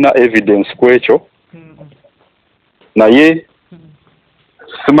so sina evidence ku ekyo. Naye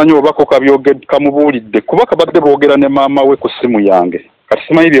simanyi obako kamubuulidde kuba kabadde boogera ne maama we ku ssimu yange. Kati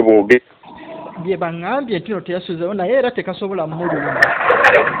simanyi bye boogera. Bye baŋŋambye nti no teyasuzeewo naye era tekasobola mmulimba.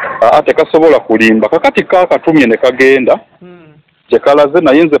 Tekasobola kulimba. Kakati kaakatumye ne kagenda. Gye kalaze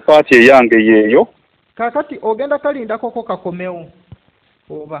naye nze paati eyange yeeyo. Kaakati ogenda kalindakoko kakomewo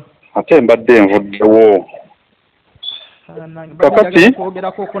oba. Ate mbadde envuddewo. Kakati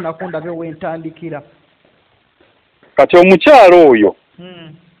kwogerakoko nako ndabe wentandikira. Kati omukyalo oyo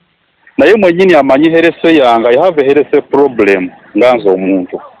naye mwennyini amanyi herese yange. I have a herese problem nga nze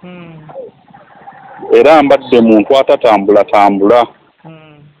omuntu. Era mbadde muntu atatambula.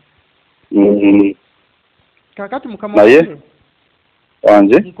 Kaakati mukama naye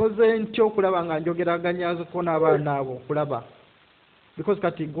wanje nkoze ntyo okulaba nga njogeraganyaako n'abaana abo okulaba because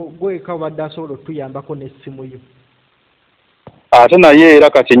kati gweka obadde asobola otuyambako n'essimu yo. Ate naye era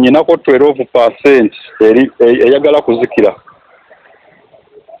kati nnyinako 12% eyagala kuzikira.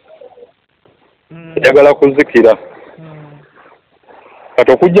 Eyagala kuzikira.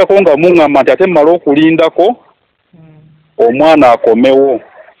 Kati okuggyako nga muŋŋamba nti ate mmala okulindako omwana akomewo.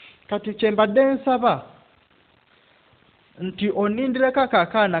 Kati kye mbadde nsaba nti onindireko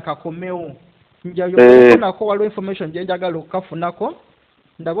akaakaana kakomewo. Njayoonako waliwo information gye njagala okukafunako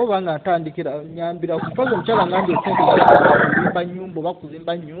ndaba oba nga ntandikira nyambira kukoza omukyala ngambye ssente kuzimba nnyumba oba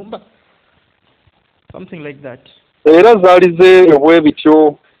kuzimba nnyumba something like that. Era zaali zeeyo bwe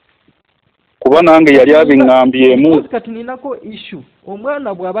bityo kuba nange yali abiŋŋambyemu. Kati ninako issue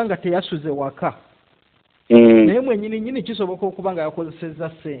omwana bw'aba nga teyasuze waka naye mwennyini kisoboka okuba nga yakozesezza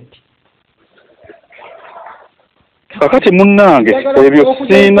ssente. Kakati munnange ebyo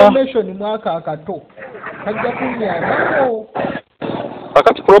siina. Mwaka akato kajja kunyambako.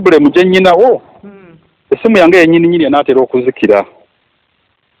 Kakati problem gye nnyinawo essimu yange yennyini anaatera okuzikira.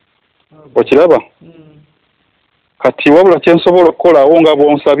 Okiraba? Kati wabula kye nsobola okukolawo nga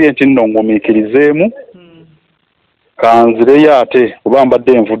bw'onsabye nti nno ngumiikirizeemu kanzireyo ate kuba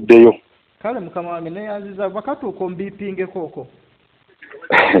mbadde envuddeyo. Kale mukama wange neyanziza bakatuuka ombipingeko okwo.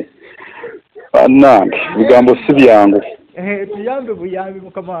 Bannange bigambo si byangu. tuyambe buyambi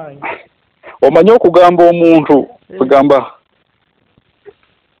mukama wange. Omanyi okugamba omuntu kugamba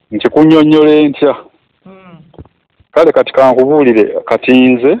nkikunyonnyole ntya. Kale kati kankubuulire kati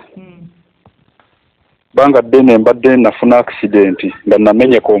nze banga ddene mbadde nafuna accident nga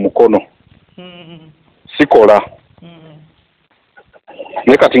namenyeka omukono. Sikola.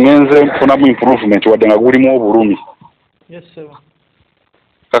 Ne kati ngenze nfunamu improvement wadde nga gulimu obulumi. Yes sir.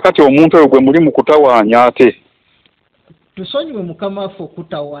 Kakati omuntu oyo gwe muli mu kutawaanya ate. Tusonyiwe mukama waffe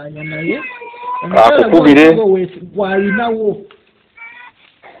okutawaanya naye akukubire walinawo.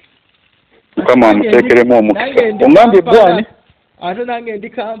 Mukama amuteekeremu omukisa. Ongambye gwani? Ate nange ndi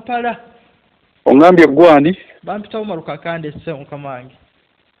Kampala. Ongambye gwani? Bampita Umaruka Kande se mukama wange.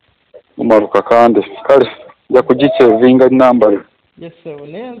 Umaruka Kande. Kale ja kugichevinga namba. Yes sir,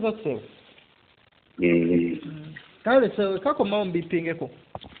 nenza sir. Kale sir, kako maombi pingeko.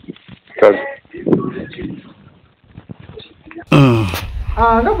 Kale.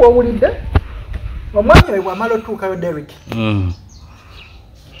 Nga bw'owulidde omwanya we bw'amala otuukayo Derek.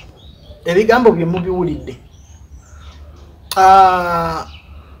 Ebigambo bye mubiwulidde.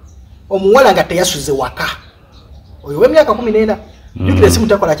 Omuwala nga teyasuze waka. Oyo w'emyaka 14 jukira esimu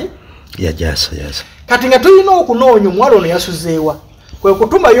takola ki? Yajasa. Kati nga tulina okunoonya omuwala ono yasuzeewa. Kwe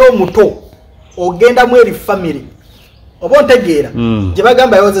kutumayo omuto ogenda mu eri family. Oba ontegeera gye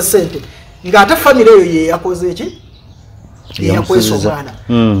bagamba yawoze ssente ng'ate family eyo ye yakoze ki? Yakwesa omwana.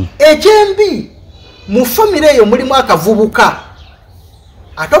 Ekyembi mu family eyo mulimu akavubuka.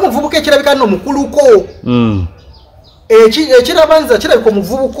 Ate omuvubuka ekirabika nno mukuluko. Ekirabanza kirabika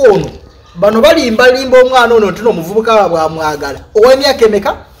omuvubuka ono bano balimbalimba omwana ono nti omuvubuka bwamwagala ow'emyaka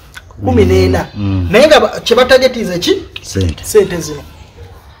emeka 14 naye nga kye batagetize ki? Sente zino.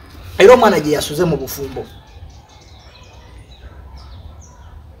 Era omwana gye yasuze mu bufumbo.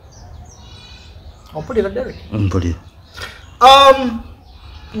 Ompulira Derek? Mpulira.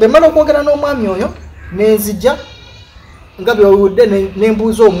 Bemala okwogera n'omwami oyo nenzijja nga byowudde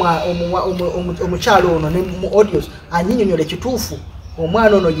nembuuza omukyalo ono ne mu audios anyinyonyola ekituufu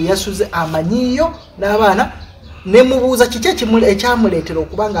omwana ono gye yasuze amanyiyo n'abaana ne mubuuza kiki ekyamuleetera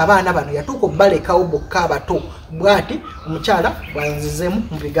okuba nga abaana bano yatuuka okubalekawo bokka abato bw'ati omukyala bwanzizemu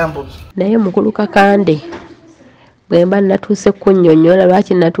mu bigambo bye. Naye mukulu Kakande bwe mba natuuse kunnyonnyola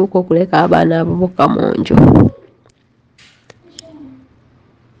lwaki natuuka okuleka abaana abavubuka mu nju.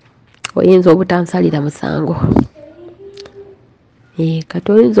 Oyinza obutansalira musango.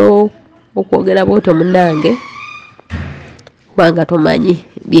 Kati oyinza okwogera bw'otyo munnange kubanga tomanyi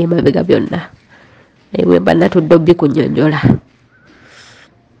byemabega byonna. Naye bwe mba natudde obbikunnyonnyola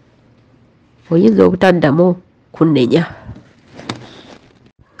oyinza obutaddamu kunnenya.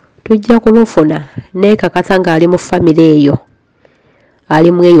 Tujja kumufuna neekakasa ng'ali mu famire eyo.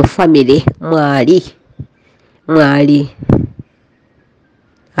 Ali mu eyo famire mwali.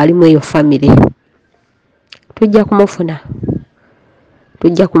 Ali mu eyo famire. Tujja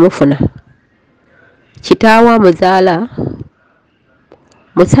kumufuna. Kitaawe amuzaala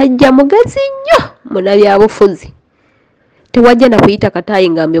musajja mugezi nnyo munabyabufuzi. Tewajja na kuyita kataayi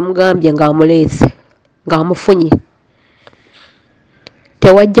mugambye ng'amuleese ng'amufunye.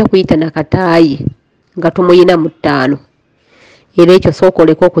 Tewajja kuyita na kataayi nga tumuyina mu 5. Era ekyo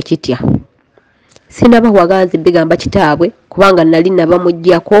sookoleko okukitya. Sinaba waganzi bigamba kitaabwe kubanga nali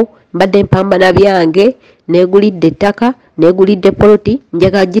nabamujjako mbadde mpambana byange neegulidde ettaka neegulidde poloti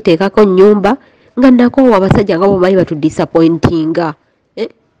njagala giteekako nnyumba nga nakoowa abasajja nga bomanyi batudisappointinga.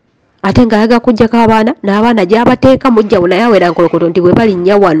 Ate nga ayaga kujjako abaana n'abaana gy'abateeka mujja naye awera nkolokoto nti bwe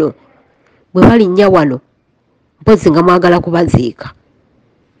balinnya wano mpozi nga mwagala kubaziika.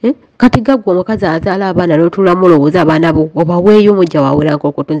 Kati gaggwa omukazi azaala abaana n'otuula mulowooza abaana bo obaweeyo mujja wawera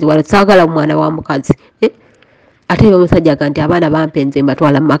nkolokoto nti wano saagala mwana wa mukazi. Ate ye omusajja ga nti abaana bampenze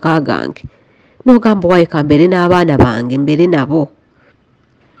mbatwala mu maka gange. N'ogamba waaye ka mbeere n'abaana bange mbeere nabo.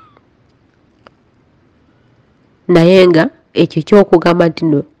 Naye nga ekyo ky'okugamba nti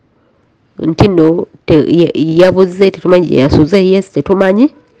nno yabuze tetumanyi gye yasuze yes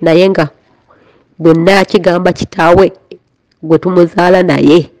tetumanyi naye nga bwonna akigamba kitaawe gwe tumuzaala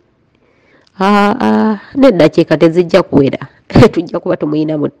naye n'eddakiika tezijja kuwera tujja kuba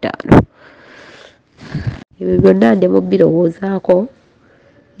tumuyina mu 5. Ebyo byonna ndi mu birowoozaako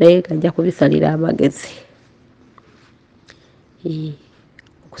naye kajja kubisalira amagezi.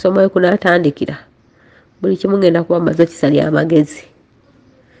 Okusoma we kunaatandikira buli kimu ngenda kuba maze kisalya amagezi.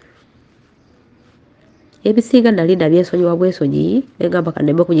 Ebisinga nali nabyesonyiwa bwesonyi negamba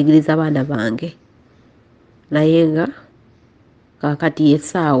kaneme okunyigiriza abaana bange naye nga kaakati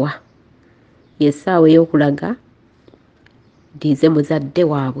yessaawa ey'okulaga nti nze muzadde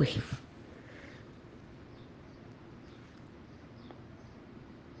waabwe.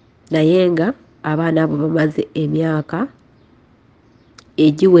 naye nga abaana abo bamaze emyaka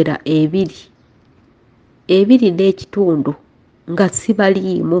egiwera 2 n'ekitundu nga si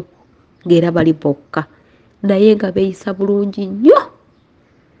baliimu ng'era bali bokka naye nga beeyisa bulungi nnyo.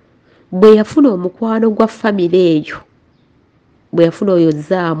 Bwe yafuna omukwano gwa famire eyo, bwe yafuna oyo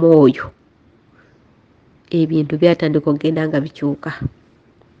zaamu oyo, ebintu byatandika okugenda nga bikyuka.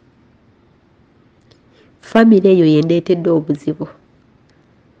 Famire eyo yendeetedde obuzibu,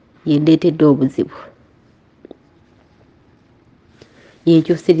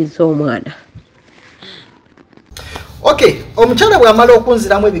 yenkyusiriza omwana. Okay, omukyala bw'amala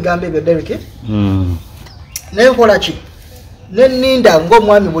okunziramu ebigambo ebyo Derek, nenkola ki? Nenninda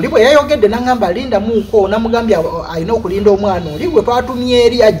ng'omwami buli bwe yayogedde n'angamba linda muuko, namugambye alina okulinda omwana oli gwe twatumye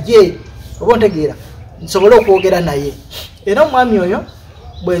eri ajje, oba ontegeera, nsobole okwogera naye. Era omwami oyo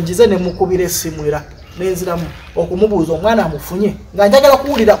bwe njize ne mukubira essimu era nenziramu okumubuuza omwana amufunye nga njagala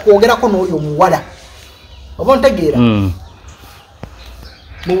kuwulira kwogerako n'oyo omuwala, oba ontegeera,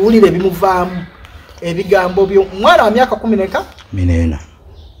 muwulire ebimuvaamu ebigambo byo. Omwana wa myaka 14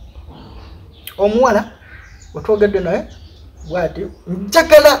 omuwala otwogedde naye bwati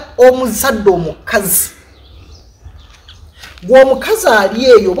njagala omuzadde omukazi gw'omukazi ali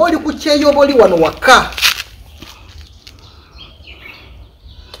eyo oba oli ku Kyeyo oba oli wano waka,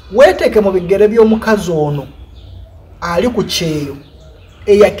 weeteeke mu bigere by'omukazi ono ali ku Kyeyo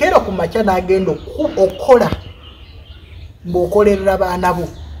eyakeera ku makya n'agenda okola ng'okolerera baana bo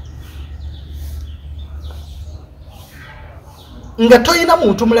nga toyina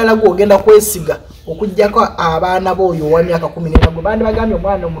muntu mulala gw'ogenda kwesiga okujjako abaana bo oyo owa myaka 14 gwe bandi bagambye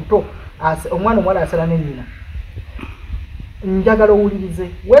omwana omuto, omwana omuwala asala ne nnyina. Njagala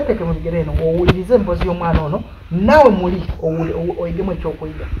owulirize, weeteeke mu bigere eno owulirize emboozi y'omwana ono, naawe muli oyigemu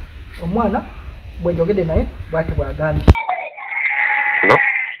ekyokuyiga. Omwana bwe njogedde naye bw'ati bw'agambye.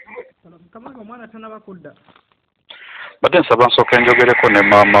 Omwana tanaba kudda. Badde nsaba nsooke njogereko ne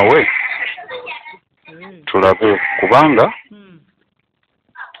maama we tulabe, kubanga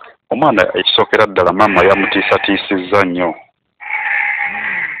omwana ekisookera ddala maama yamutiisatiisizza nnyo.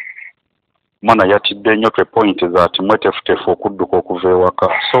 Omwana yatidde nnyo to a point that mwetefutefu okudduka okuva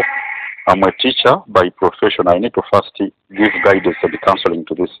ewaka. So I'm a teacher by profession. I need to first give guidance and counseling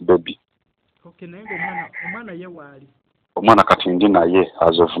to this baby. Okay, omwana ye waali. Omwana kati ndi naye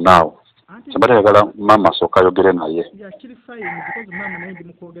as of now. Sabata yagala mama asooka ayogere naye. Yeah, kiri fine because mama naye ndi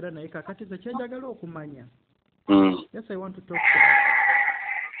mukwogera naye kakati ze kyenjagala okumanya. Yes, I want to talk to her.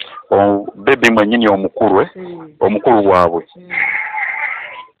 Baby mwennyini omukulu omukulu waabwe.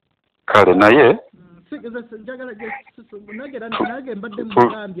 Kale naye nage mbadde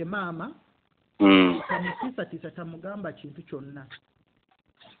mugambye maama tamutiisatiisa tamugamba kintu kyonna.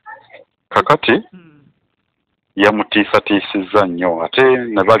 Kakati yamutiisatiisizza nnyo ate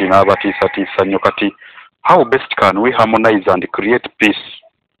ne bali n'abatiisatiisa nnyo. Kati how best can we harmonize and create peace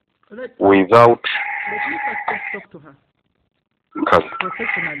without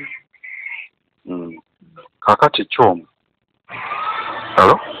professionally? Kakati Chom,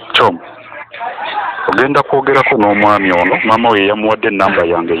 hello Chom, ogenda kwogerako n'omwami ono, maama we yamuwadde ennamba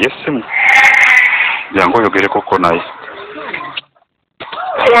yange y'essimu, jangu oyogerekoko naye.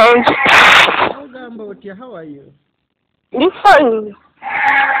 Ogamba otya, how are you? Ndi fine.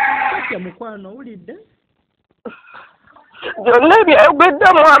 Katya mukwano owulidde? Byonna ebyayogedde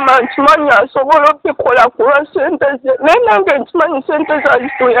maama nkimanyi asobola okubikola kulwa ssente ze, naye nange nkimanyi ssente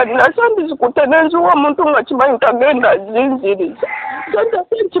zazituyanira sandizikute nenziwa omuntu nga kimanyi tagenda zinziriza. Sente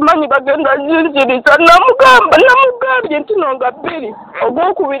nkimanyi bagenda zinziriza. Namugambye nti nonga 2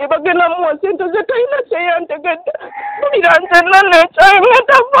 ogwokubiri bagenda muwa ssente ze, talina kyeyantegedde. Bulira nzenna nekyayi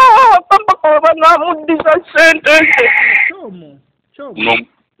ngenda vaawo paka oba namuddiza ssente ze.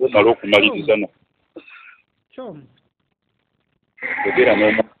 Nomala okumaliriza no.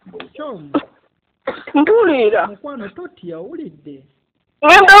 Mpulira mukwano totya owulidde?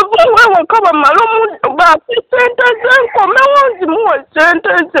 ngenda kuwewe kaba malo baki ssente ze nkomewo nzimuwe ssente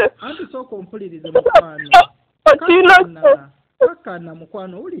ze. Anti sooka ompulirize mukwano. Kakana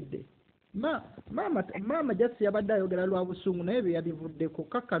mukwano owulidde? Maama jasi yabadde ayogera lwa busungu naye bye yabivuddeko.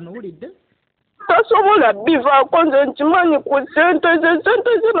 Kakana owulidde? Tasobola bivaako nze nkimanyi ku ssente ze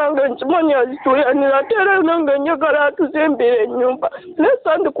nange nkimanyi azituyanira ate era nange njagala atuzimbira ennyumba. Naye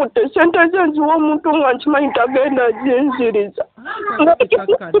sandikutte ssente ze nziwa omuntu nga nkimanyi tagenda zinziriza.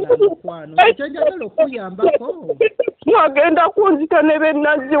 Kyenjagala okuyambako. Agenda kunzita ne be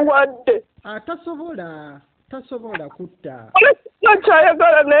naziwadde. Tasobola kutta.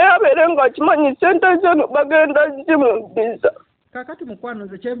 Nakyayagala naye abeere nga kimanyi ssente zeno bagenda zimuddiza. Kakati mukwano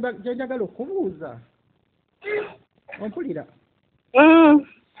nze kyenjagala okubuuza. Ompulira?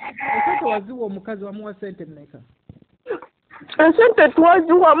 Esente waziwa omukazi wamuwa sente mmeka? Esente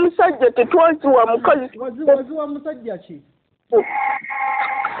twaziwa musajja tetwaziwa mukazi. Waziwa musajja ki?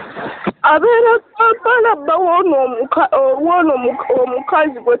 Abeera Kampala bba woono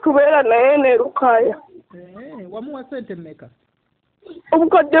omukazi gwe tubeera naye ne Lukaya. Wamuwa sente mmeka?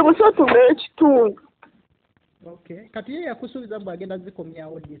 Obukadde 3 n'ekitundu. Okay. Kati ye yakusuubiza mbu agenda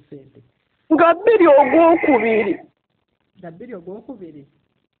zikomyawo ddi sente? Nga 2 Ogwokubiri.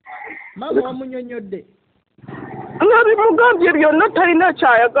 Maama wamunyonyodde? Nga bimugambye byonna talina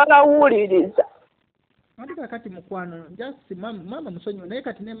kyayagala awuliriza. Ati kakati mukwano just maama musonyiwa naye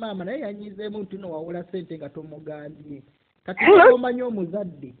kati ne maama naye yanyizeemu nti no wawula sente nga tomugambye. Kati omanyi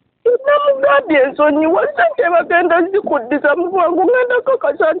omuzadde. Namugambye ensonyiwa sente bagenda zikuddiza mu bwangu ngenda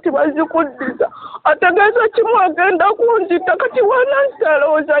kakasa nti bazikuddiza. Ategeeza kimu agenda kunzita kati Wanansi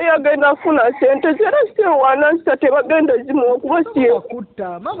alowooza ye agenda afuna sente zera si Wanansi tebagenda zimuwa kuba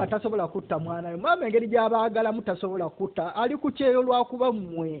kutta. Maama tasobola kutta mwana we. Maama engeri gy'abaagalamu tasobola kutta. Ali ku Kyeyo lwakuba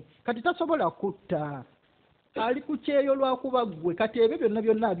mmwe. Kati tasobola kutta. Ali ku Kyeyo lwakuba ggwe. Kati ebyo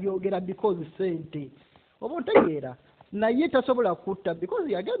byonna abyogera because sente. Oba ontegeera? Naye tasobola kutta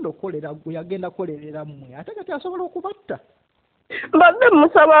because yagenda okukolera ggwe yagenda kukolerera mmwe. Ate kati asobola okubatta. Mbadde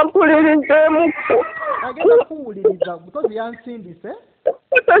musaba mpulirizeemuko. Agenda kuwuliriza because yansindise.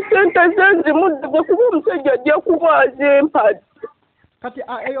 Sente zenzimudde kuba omusajja ajja kubwaza empagi. Kati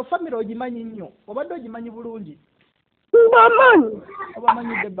eyo famire ogimanyi nnyo obadde ogimanyi bulungi? Mbamanyi.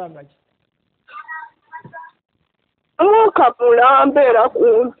 Obamanyidde ebbanga ki? Mwaka mulamba era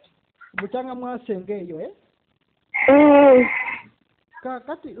kumpi. Bukyanga mwasenga eyo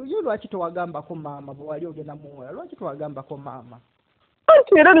Kati ye lwaki tewagambako maama bwe wali ogenda muwola? Lwaki tewagambako maama?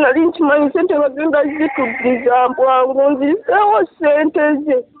 Anti era nali nkimanyi sente bagenda zituddiza mbwangu nzizeewo sente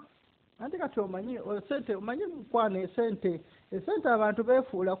ze. Anti kati omanyi sente omanyi mukwano esente abantu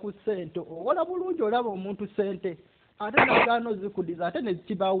beefuula ku sente owola bulungi olaba omuntu sente ate nagaana ozikuddiza ate ne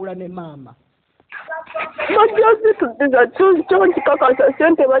zikibaawula ne maama. Bajja zituddiza kyo nkikakasa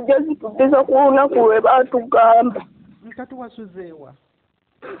sente bajja zituddiza ku lunaku lwe baatugamba. Kati wasuzeewa?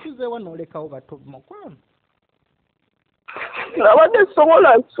 Wasuzeewa n'olekawo bato mukwano? Nabadde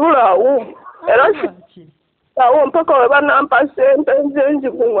sobola nsulawo era awo mpaka we banampa sente nze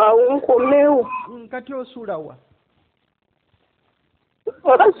nzikuŋŋawo nkomewo. Kati osulawa?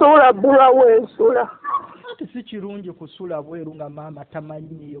 Oba sobola bbulawo ensula. Ati si kirungi kusula bweru nga maama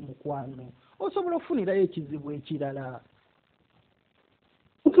tamanyiiyo mukwano. Osobola ofunirayo ekizibu ekirala.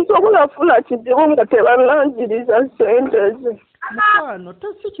 Tusobola kufuna kizibu nga tebananjiriza sente ze. Mukwano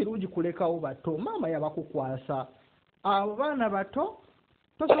si kirungi kulekawo bato. Maama yabakukwasa. Abo baana bato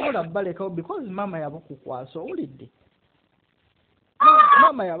tosobola balekawo because maama yabakukwasa owulidde?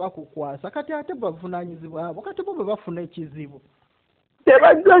 Maama yabakukwasa kati ate bavunaanyizibwa abo kati bo bwe bafuna ekizibu.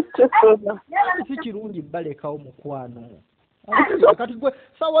 Tebajja kifuna. Si kirungi balekawo mukwano. Kati gwe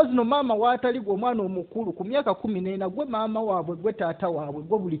sawa zino maama waatali gwe omwana omukulu ku myaka 14 gwe maama waabwe gwe taata waabwe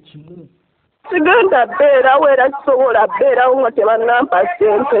gwe buli kimu. Sigenda beerawo era kisobola beerawo nga tebanampa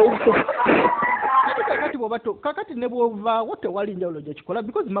sente ze. Kakati ne bw'ovaawo tewali njawulo gye kikola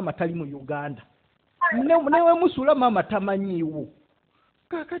because maama tali mu Uganda. Newe musula maama tamanyiiwo.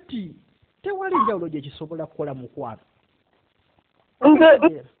 Kakati tewali njawulo gye kisobola kukola mukwano.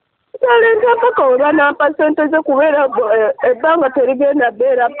 Nalenda mpaka we banampa sente ze kubeera ebbanga terigenda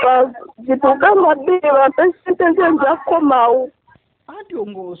beera pa zituuka nga bbiri bampe sente ze nja kukomawo. Anti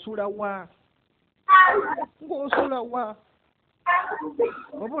ng'osula wa? Ng'osula wa?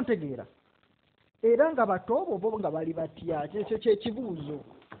 Oba ontegeera? Era nga batoobo bo nga bali batya kyekyo kyekibuuzo.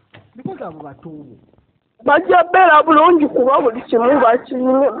 Because abo batoobo. Bajja beera bulungi kuba buli kimu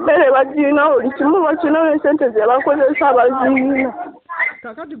bakirina. Mmere bagirina buli kimu bakirina n'esente ze bakozesa bazirina.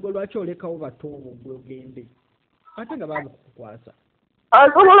 Kakati gwe lwaki olekawo batoobo gwe ogende? Ate nga babukukwasa.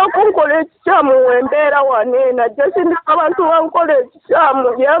 Asobola okunkola ekikyamu wembeera wane najja sindika abantu bankola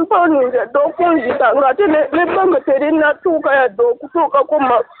ekikyamu yamponize dde okunzita ng'ate n'ebbanga terinatuuka yadde okutuukako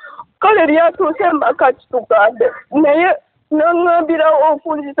kale lyatuuse mbakati tugambe naye naŋŋambirawo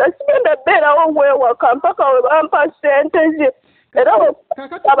okunzita sigenda beerawo weewaka mpaka we bampa sente ze era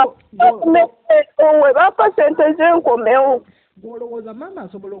we bampa sente ze nkomewo. Bw'olowooza maama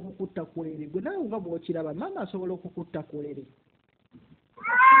asobola okukutta kwere gwe nawe nga bw'okiraba maama asobola okukutta kwere?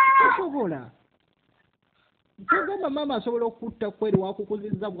 Tasobola. Togamba maama asobola okukutta kwere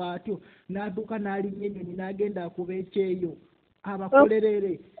wakukuzizza bw'atyo n'adduka n'alinnya ennyonyi n'agenda akuba ekyeyo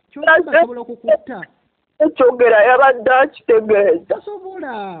abakolerere kyogamba asobola okukutta. Ekyogera yabadde akitegeeza.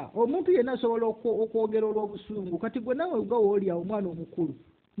 Tasobola. Omuntu yenna asobola okwogera olw'obusungu kati gwe nawe nga woolya omwana omukulu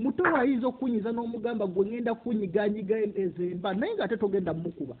muto ayinza okunyiza n'omugamba gwe ngenda kunyiganyiga ezemba naye nga ate togenda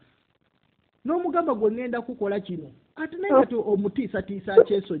mukuba n'omugamba gwe ngenda kukola kino ate naye nga omutiisatiisa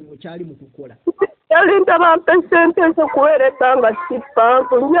akyesonyiwe kyali mu kukola yalinda bampe sente zokuweereka nga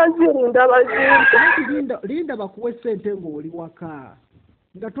sippanku njazirinda bazimpe linda bakuwe sente ng'oli waka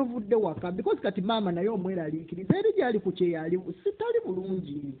nga tovudde waka because kati maama naye omweraliikiriza eri gyali ku kyeyali sitali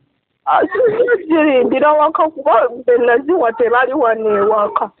bulungi njazirindira waka kuba benaziwa tebali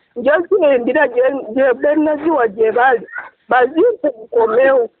waneewaka njazirindira benaziwa gye bali bazimpe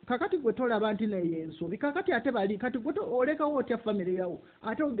bukomewo kakati gwe tolaba nti naye ensobi kakati ate bali kati gwe olekawo otya famire yawo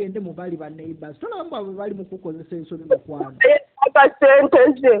ate ogende mu bali ba neighbors tolaba mbu abo bali mu kukozesa ensobi mukwano akasente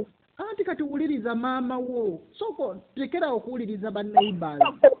ze anti kati wuliriza maama wo soko tekerawo okuwuliriza ba neighbors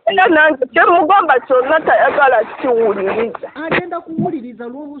era nange kyemugamba kyonna tayagala kiwuliriza agenda kuwuliriza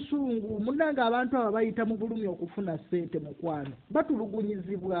lw'obusungu munnange abantu abo bayita mu bulumi okufuna ssente mukwano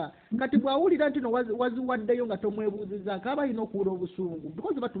batulugunyizibwa kati bw'awulira nti no waziwaddeyo nga tomwebuuzizaako aba alina okuwula obusungu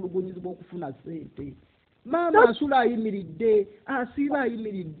because batulugunyizibwa okufuna ssente maama asula ayimiridde asiiba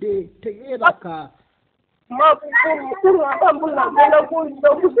ayimiridde teyeebaka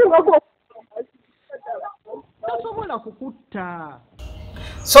tasobola kukutta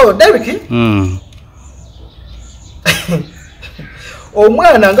so Derek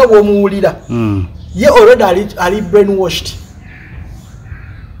omwana nga bw'omuwulira ye already ali brainwashed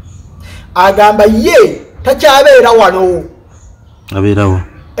agamba ye takyabeera wano abeerawo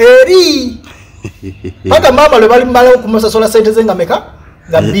eri paka maama lwe balimalawo kumusasola sente ze nga meka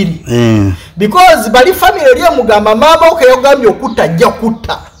nga bbiri because bali family eri emugamba maama oke yagambye okutta ajja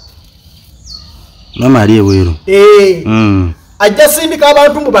kutta maama ali eweeru ajja sindika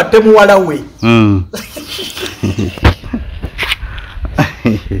abantu mu batte muwala we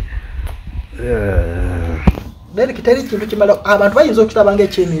Neri kitari kintu kimala abantu bayinza okutabanga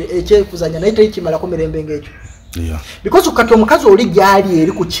ekyekuzanya naye teri kimala ku mirembe ng'ekyo because ukati omukazi oli gyali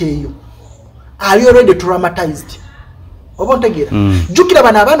eri ku Kyeyo ali already traumatized oba ntegeera jukira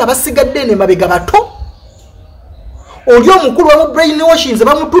bana abaana basigadde ne mabega bato oli omukulu wa brainwashing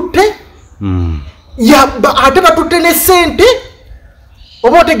bamututte ate batutte ne sente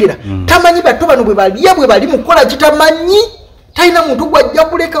oba ntegeera tamanyi bato bano bwe bali mukola kitamanyi talina muntu gwajja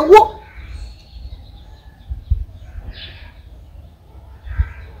kulekawo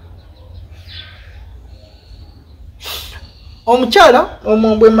omukyala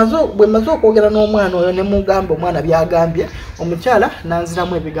bwe maze okwogera n'omwana oyo ne mugamba omwana byagambye omukyala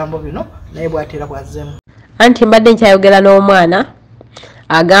nanziramu ebigambo bino naye bw'ateera bwazzeemu anti mbadde nkyayogera n'omwana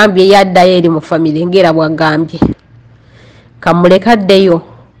agambye yaddayo eri mu famire ngera bwagambye kamuleka addeyo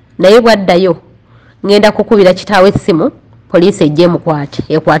naye bwaddayo ngenda kukubira kitaawe essimu poliisi ejje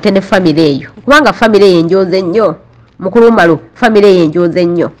ekwate ne famire eyo kubanga famire eyo enjooze nnyo mukulu malu famire eyo enjooze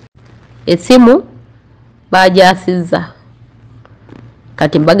nnyo essimu bagyasizza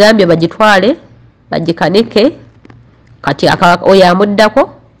kati mbagambye bagitwale bagikanike kati oyo amuddako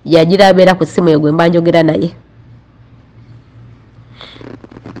yagira abeera ku ssimu egwe mbanjogera naye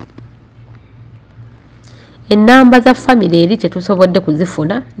ennamba za famire eri tetusobodde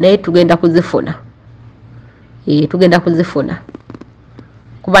kuzifuna naye tugenda kuzifuna tugenda kuzifuna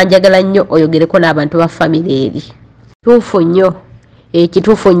kuba njagala nnyo oyogereko n'abantu ba famire eri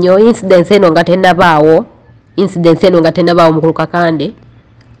kituufu nnyo incidence eno nga tennabaawo mukulu Kakande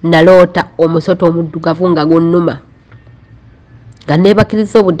naloota omusoto omuddugavu nga gunnuma nga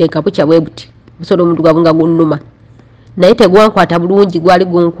neebakiriza obudde nga bukya bwe buti omusoto omuddugavu nga gunnuma naye tegwankwata bulungi gwali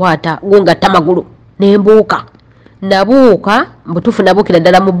gunkwata gungatta magulu nembuuka nabuuka mbutuufu nabuukira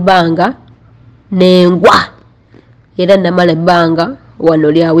ddala mu bbanga nengwa era namala ebbanga wano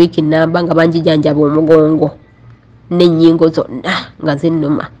lya wiiki namba nga banjijanjaba omugongo n'ennyingo zonna nga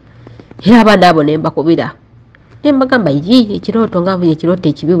zinnuma era abaana abo nembakubira nembagamba ekirooto nga nfunye ekirooto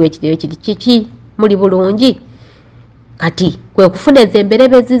ekibiwe ekiriyo kiki muli bulungi kati kwe kufuna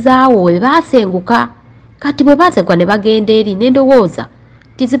ezemberebezi zaawo we baasenguka kati bwe baasenguka ne bagenda eri nendowooza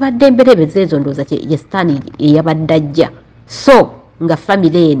tizibadde emberebezi ezo ndowooza ye sitaani eyabadde ajja so nga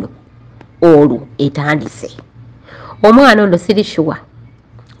famire eno olwo etandise omwana ono sirishuwa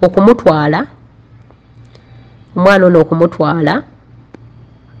okumutwala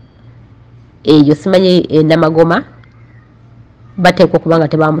eyo simanyi Namagoma bateekwa okuba nga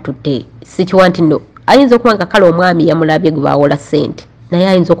tebamututte sikiwa nti no ayinza okuba nga kale omwami yamulabye gwe bawola ssente naye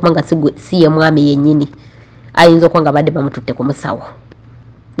ayinza okuba nga si ye mwami yennyini ayinza okuba nga badde bamututte ku musawo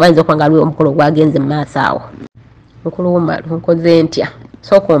bayinza okuba nga aliwo omukolo gwagenze mu maaso awo mukulu Wumalu nkoze ntya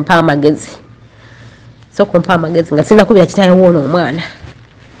sooka ompa amagezi nga sinakubira kitaawe woono omwana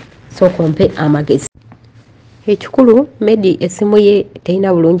sooka ompe amagezi ekikulu Medi essimu ye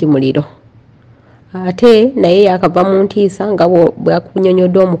terina bulungi muliro ate naye yakava mu ntiisa nga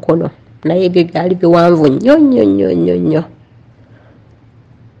bwakunyonyodde omukono naye ebyo byali biwanvu nnyo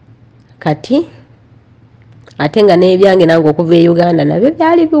kati ate nga n'ebyange nange okuva e Uganda nabyo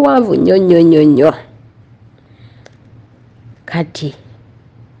byali biwanvu nnyo kati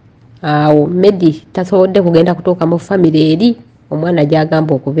awo Medi tasobodde kugenda kutuuka mu famire eri omwana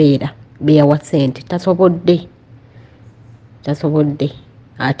gy'agamba okubeera beyawa ssente tasobodde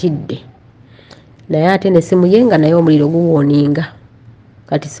atidde naye ate n'essimu ye nga naye omuliro guwooninga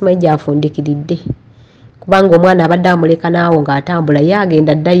kati simanyi gyafundikiridde kubanga omwana abadde amuleka naawo ng'atambula ye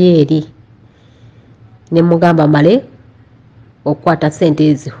agenda ddayo eri ne mugamba male okukwata ssente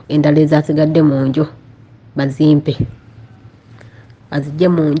ezo endala ezasigadde mu nju bazimpe azijje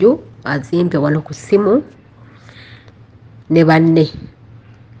mu nju azimpe wano ku ssimu ne banne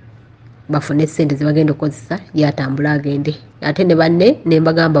bafune ssente ze bagenda okukozesa yatambula agende ate ne banne ne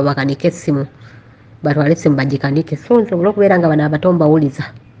mbagamba bakanike essimu batwale essimu bagikanike so nsobola okubeera nga bano abato mbawuliza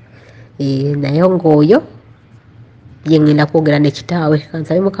naye ng'oyo ye ngenda kwogera ne kitaawe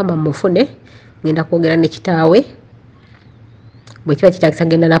kansabe mukama mufune ngenda kwogera ne kitaawe bwe kiba kitakisa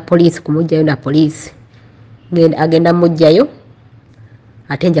genda na poliisi kumugjayo na poliisi agenda mugjayo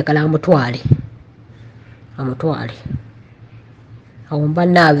ate njagala amutwale awo mba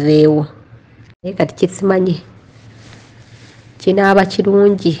naaveewo naye kati kisimanyi kinaaba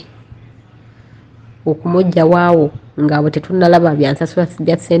kirungi okumujja waawo ng'abo tetunnalaba byansasula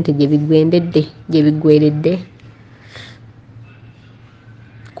bya ssente gye biggweredde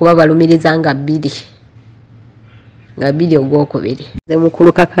kuba balumiriza nga bbiri ogwokubiri nze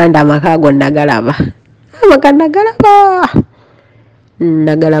mukulu kakanda amaka ago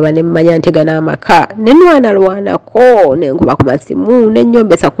nagalaba ne mmanya ntega n'amaka ne nwanalwanako ne nkuba ku masimu ne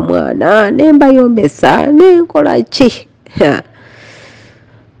nnyombesa ku mwana ne mbayombesa ne nkola ki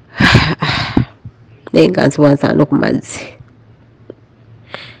naye nga nsiwansaano ku mazzi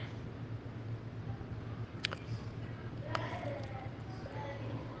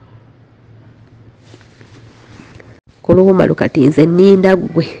kuluwuma lukati nze nninda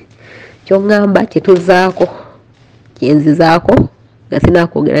ggwe kyoŋŋamba kyetuzaako kyenzizaako nga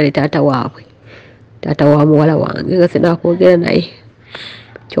sinaakwogera ne taata wa muwala wange nga sinaakwogera naye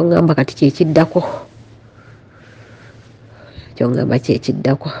kyoŋŋamba kati kyekiddako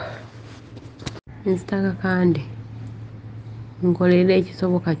nzitaka kandi nkolera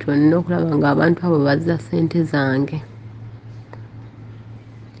ekisoboka kyonna okulaba ng'abantu abo bazza ssente zange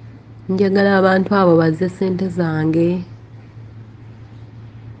njagala abantu abo bazze ssente zange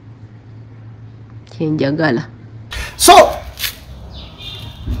kyenjagala so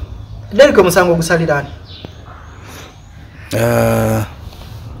Deriko musango gusalirani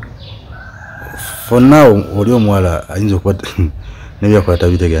for now oli omwala ayinza okuba nebyakola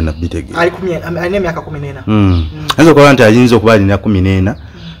tabitegera nabitegera ali emyaka 14 ayinza okuba nti ayinza okuba alina 14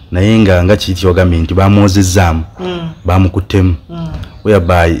 naye nga kiti ogambye nti bamwozezaamu bamukuttemu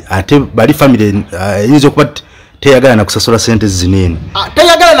whereby ate bali family ayinza okuba teyagala na kusasula ssente zinene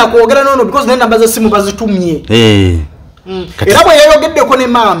teyagala na kwogera nono because n'enamba z'essimu bazitumye era bwe yayogeddeko ne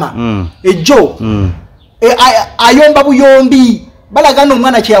maama ejjo ayomba buyombi balaga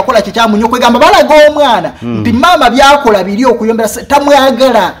n'omwana kye yakola kikyamunyo kwegamba balaga omwana nti maama byakola biri okuyombera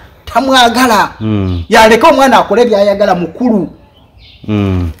tamwagala yaleka omwana akole byayagala mukulu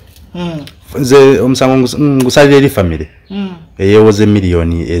nze omusango ngusalira eri family eyewoze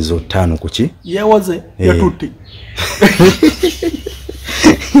miliyoni ezo 5 kuki yewoze yatutte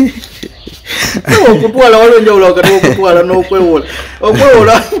okutwala walonjawula wakati okutwala n'okwewola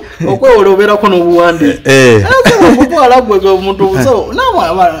okwewola obeerako n'obuwande okutwala gwe omuntu buso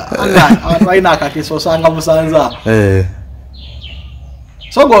abantu balina akakiso osanga busanza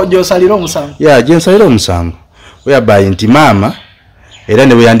so gyosalira omusango gyensalira omusango weyabaye nti maama era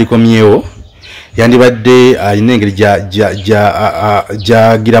ne bwe yandikomyewo yandibadde alina engeri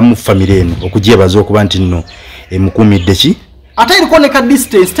gyagiramu famire eno okugyebaza okuba nti nno emukuumidde ki ate eriko ne ka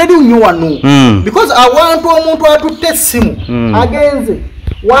distance teri nnyo wano because awantu omuntu atutte essimu agenze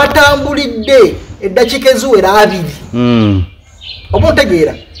watambulidde eddakiika eziwera 2 oba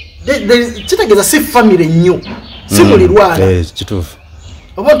ontegeera kitegeeza si famire nnyo si mulirwana kituufu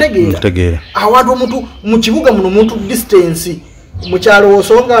oba ontegeera awantu omuntu mu kibuga muno omuntu distance mukyalo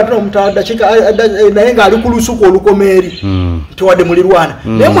osonga ate omutadakiika naye ng'ali ku lusuku olukomeeri tewadde mulirwana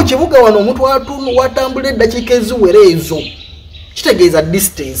naye mu kibuga wano omuntu watambula eddakiika eziwera ezo kitegeeza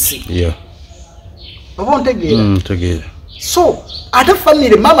distance oba ontegeera tegeera so ate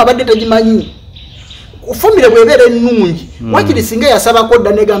famire maama abadde tagimanyi family bwebere nnungi wakiri singa yasaba ko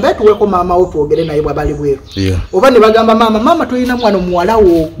dda negamba tuweko mama wo twogere naye bwabali bweru oba ne bagamba mama tulina mwana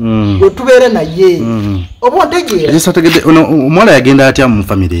muwalawo tubeere naye oba ontegeera yeso tegede omwala yagenda atya mu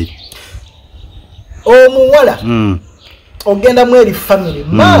family omuwala ogenda mu eri family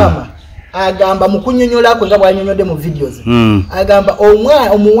mama agamba mukunyonyola ko nga bwanyonyode mu videos agamba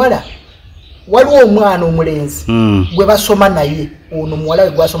omuwala waliwo omwana omulenzi gwe basoma naye ono muwala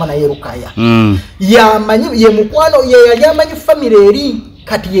gwe basoma naye Rukaya yamanyi ye mukwano ye yali amanyi family eri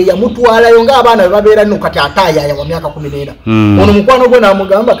kati ye yamutwalayo nga abaana babeera nno kati ataya wa myaka 14 ono mukwano gwe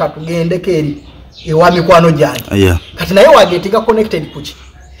namugamba katugendeko eri ewa mikwano gyali kati naye wagetinga connected kuki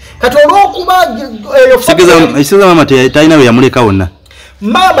kati olwokuba isiza mama tayina we yamuleka wonna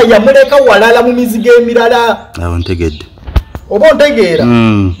mama yamuleka walala mu mizigo emirala awo ntegedde oba ontegeera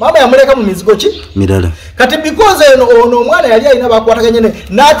mama yamuleka mu mizigo ki mirala kati because ono omwana yali alina bakwataganye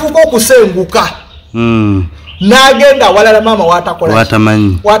n'atuuka okusenguka n'agenda walala mama watakola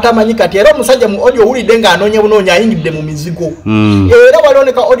watamanyi kati era omusajja mu audio wulidde ng'anoonya bunoonya ayingidde mu mizigo era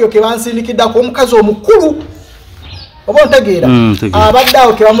walioneka audio ke bansindikiddako omukazi omukulu oba ontegeera abadde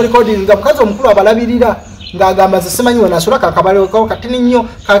awo ke bamulikodinga mukazi omukulu abalabirira ng'agamba ze simanyi we nasula kakabaleko kati nnyo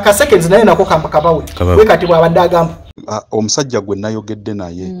ka seconds naye nako kabawe we kati bw'abadde agamba omusajja gwe nayogedde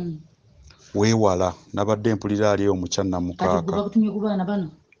naye weewala nabadde mpulira ali omukyanna mukaaka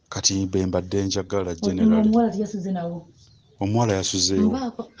kati bembadde njagala generali omuwala yasuzeewo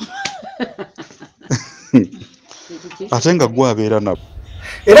ate nga gwe abeera nabo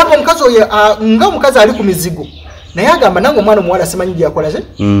era omukazi oyo nga omukazi ali ku mizigo naye agamba nange omwana omuwala simanyi gyeyakola ze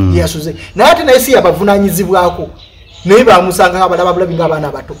yasuze naye ate naye si yabavunaanyizibwako naye bamusanga ng'abalaba bulabi ng'abaana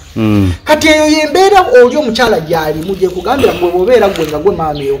abato kati eyo yembeera oli omukyala gyali mujje kugambira gwe bwobeera gwe nga gwe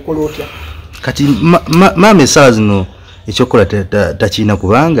maama eyokola otya kati maama essaawa zino ekyokola takiina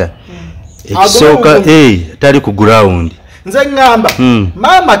kubanga ekisooka tali ku ground nze ngamba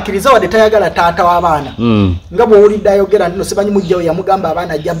maama akkiriza wadde tayagala taata w'abaana nga bw'owulidde ayogera nti no simanyi mujjawe yamugamba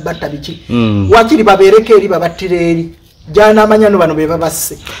abaana ajja batta biki wakiri babeereko eri babattira eri gy'anaamanyano bano be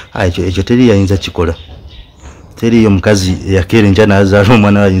babasse ekyo teri yayinza kikola teriyo omukazi yakeera enkya n'azaala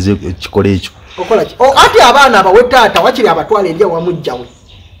omwana ayinza kikola ekyo ati abaana abawe taata wakiri abatwala eri awamujjawe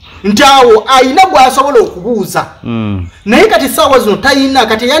nti awo ayina gw'asobola okubuuza naye kati ssaawa zino tayina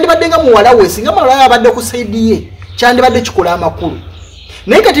kati yandibadde nga muwala we singa muwala we abadde ku saidi ye kyandibadde kikola amakulu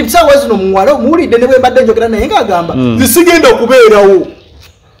naye kati ssaawa zino muwala muwulidde ne bwe mbadde njogera naye ng'agamba zisigenda okubeerawo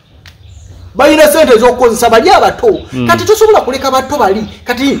balina sente ez'okukozesa bali abato kati tosobola kuleka bato bali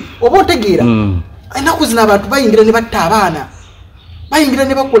kati oba ontegeera ennaku zino abantu bayingira ne batta abaana bayingira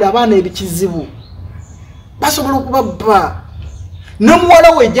ne bakola abaana ebikizibu basobola okubabba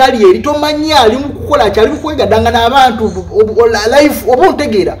n'omuwala we gyali eri tomanyi ali mu kukola ki ali mu kwegaddanga n'abantu life oba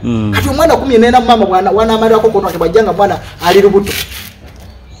ontegeera kati omwana 14 mama wanaamalirako kono tebajjanga mwana ali lubuto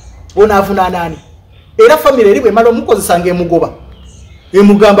onaavunaanaani era famire eri bwemala omukozesanga emugoba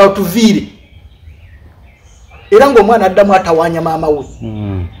emugamba otuviire era ng'omwana addamu atawaanya maama we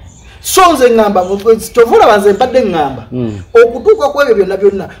so nze ngamba tovulaba nze mbadde ngamba okutuuka ku ebyo byonna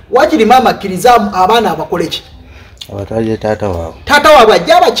byonna wakiri maama akkiriza abaana abakole ki abatwalire taata waabwe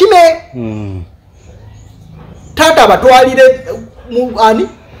ajja abakime taata abatwalire ani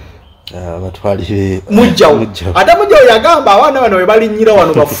abatwalire mujjawo ate mujjawo yagamba abaana bano we balinnyira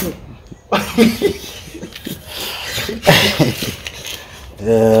wano bafu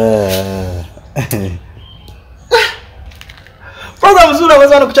program zura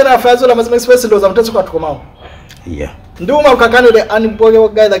wazana kuchana afya zura mazima express ndo za mteso kwa tukomao nduma ukakanile aniboge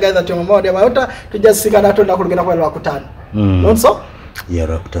guys that your mom mayota tujasikana to nakulugenda kwa lwakutano nonso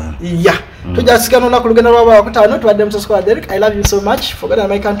lwakutano tujasikana nakulugenda lwakutano to adem to squad Derek I love you so much for God and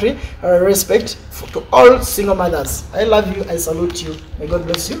my country respect to all single mothers I love you I salute you may God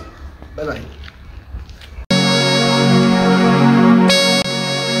bless you bye bye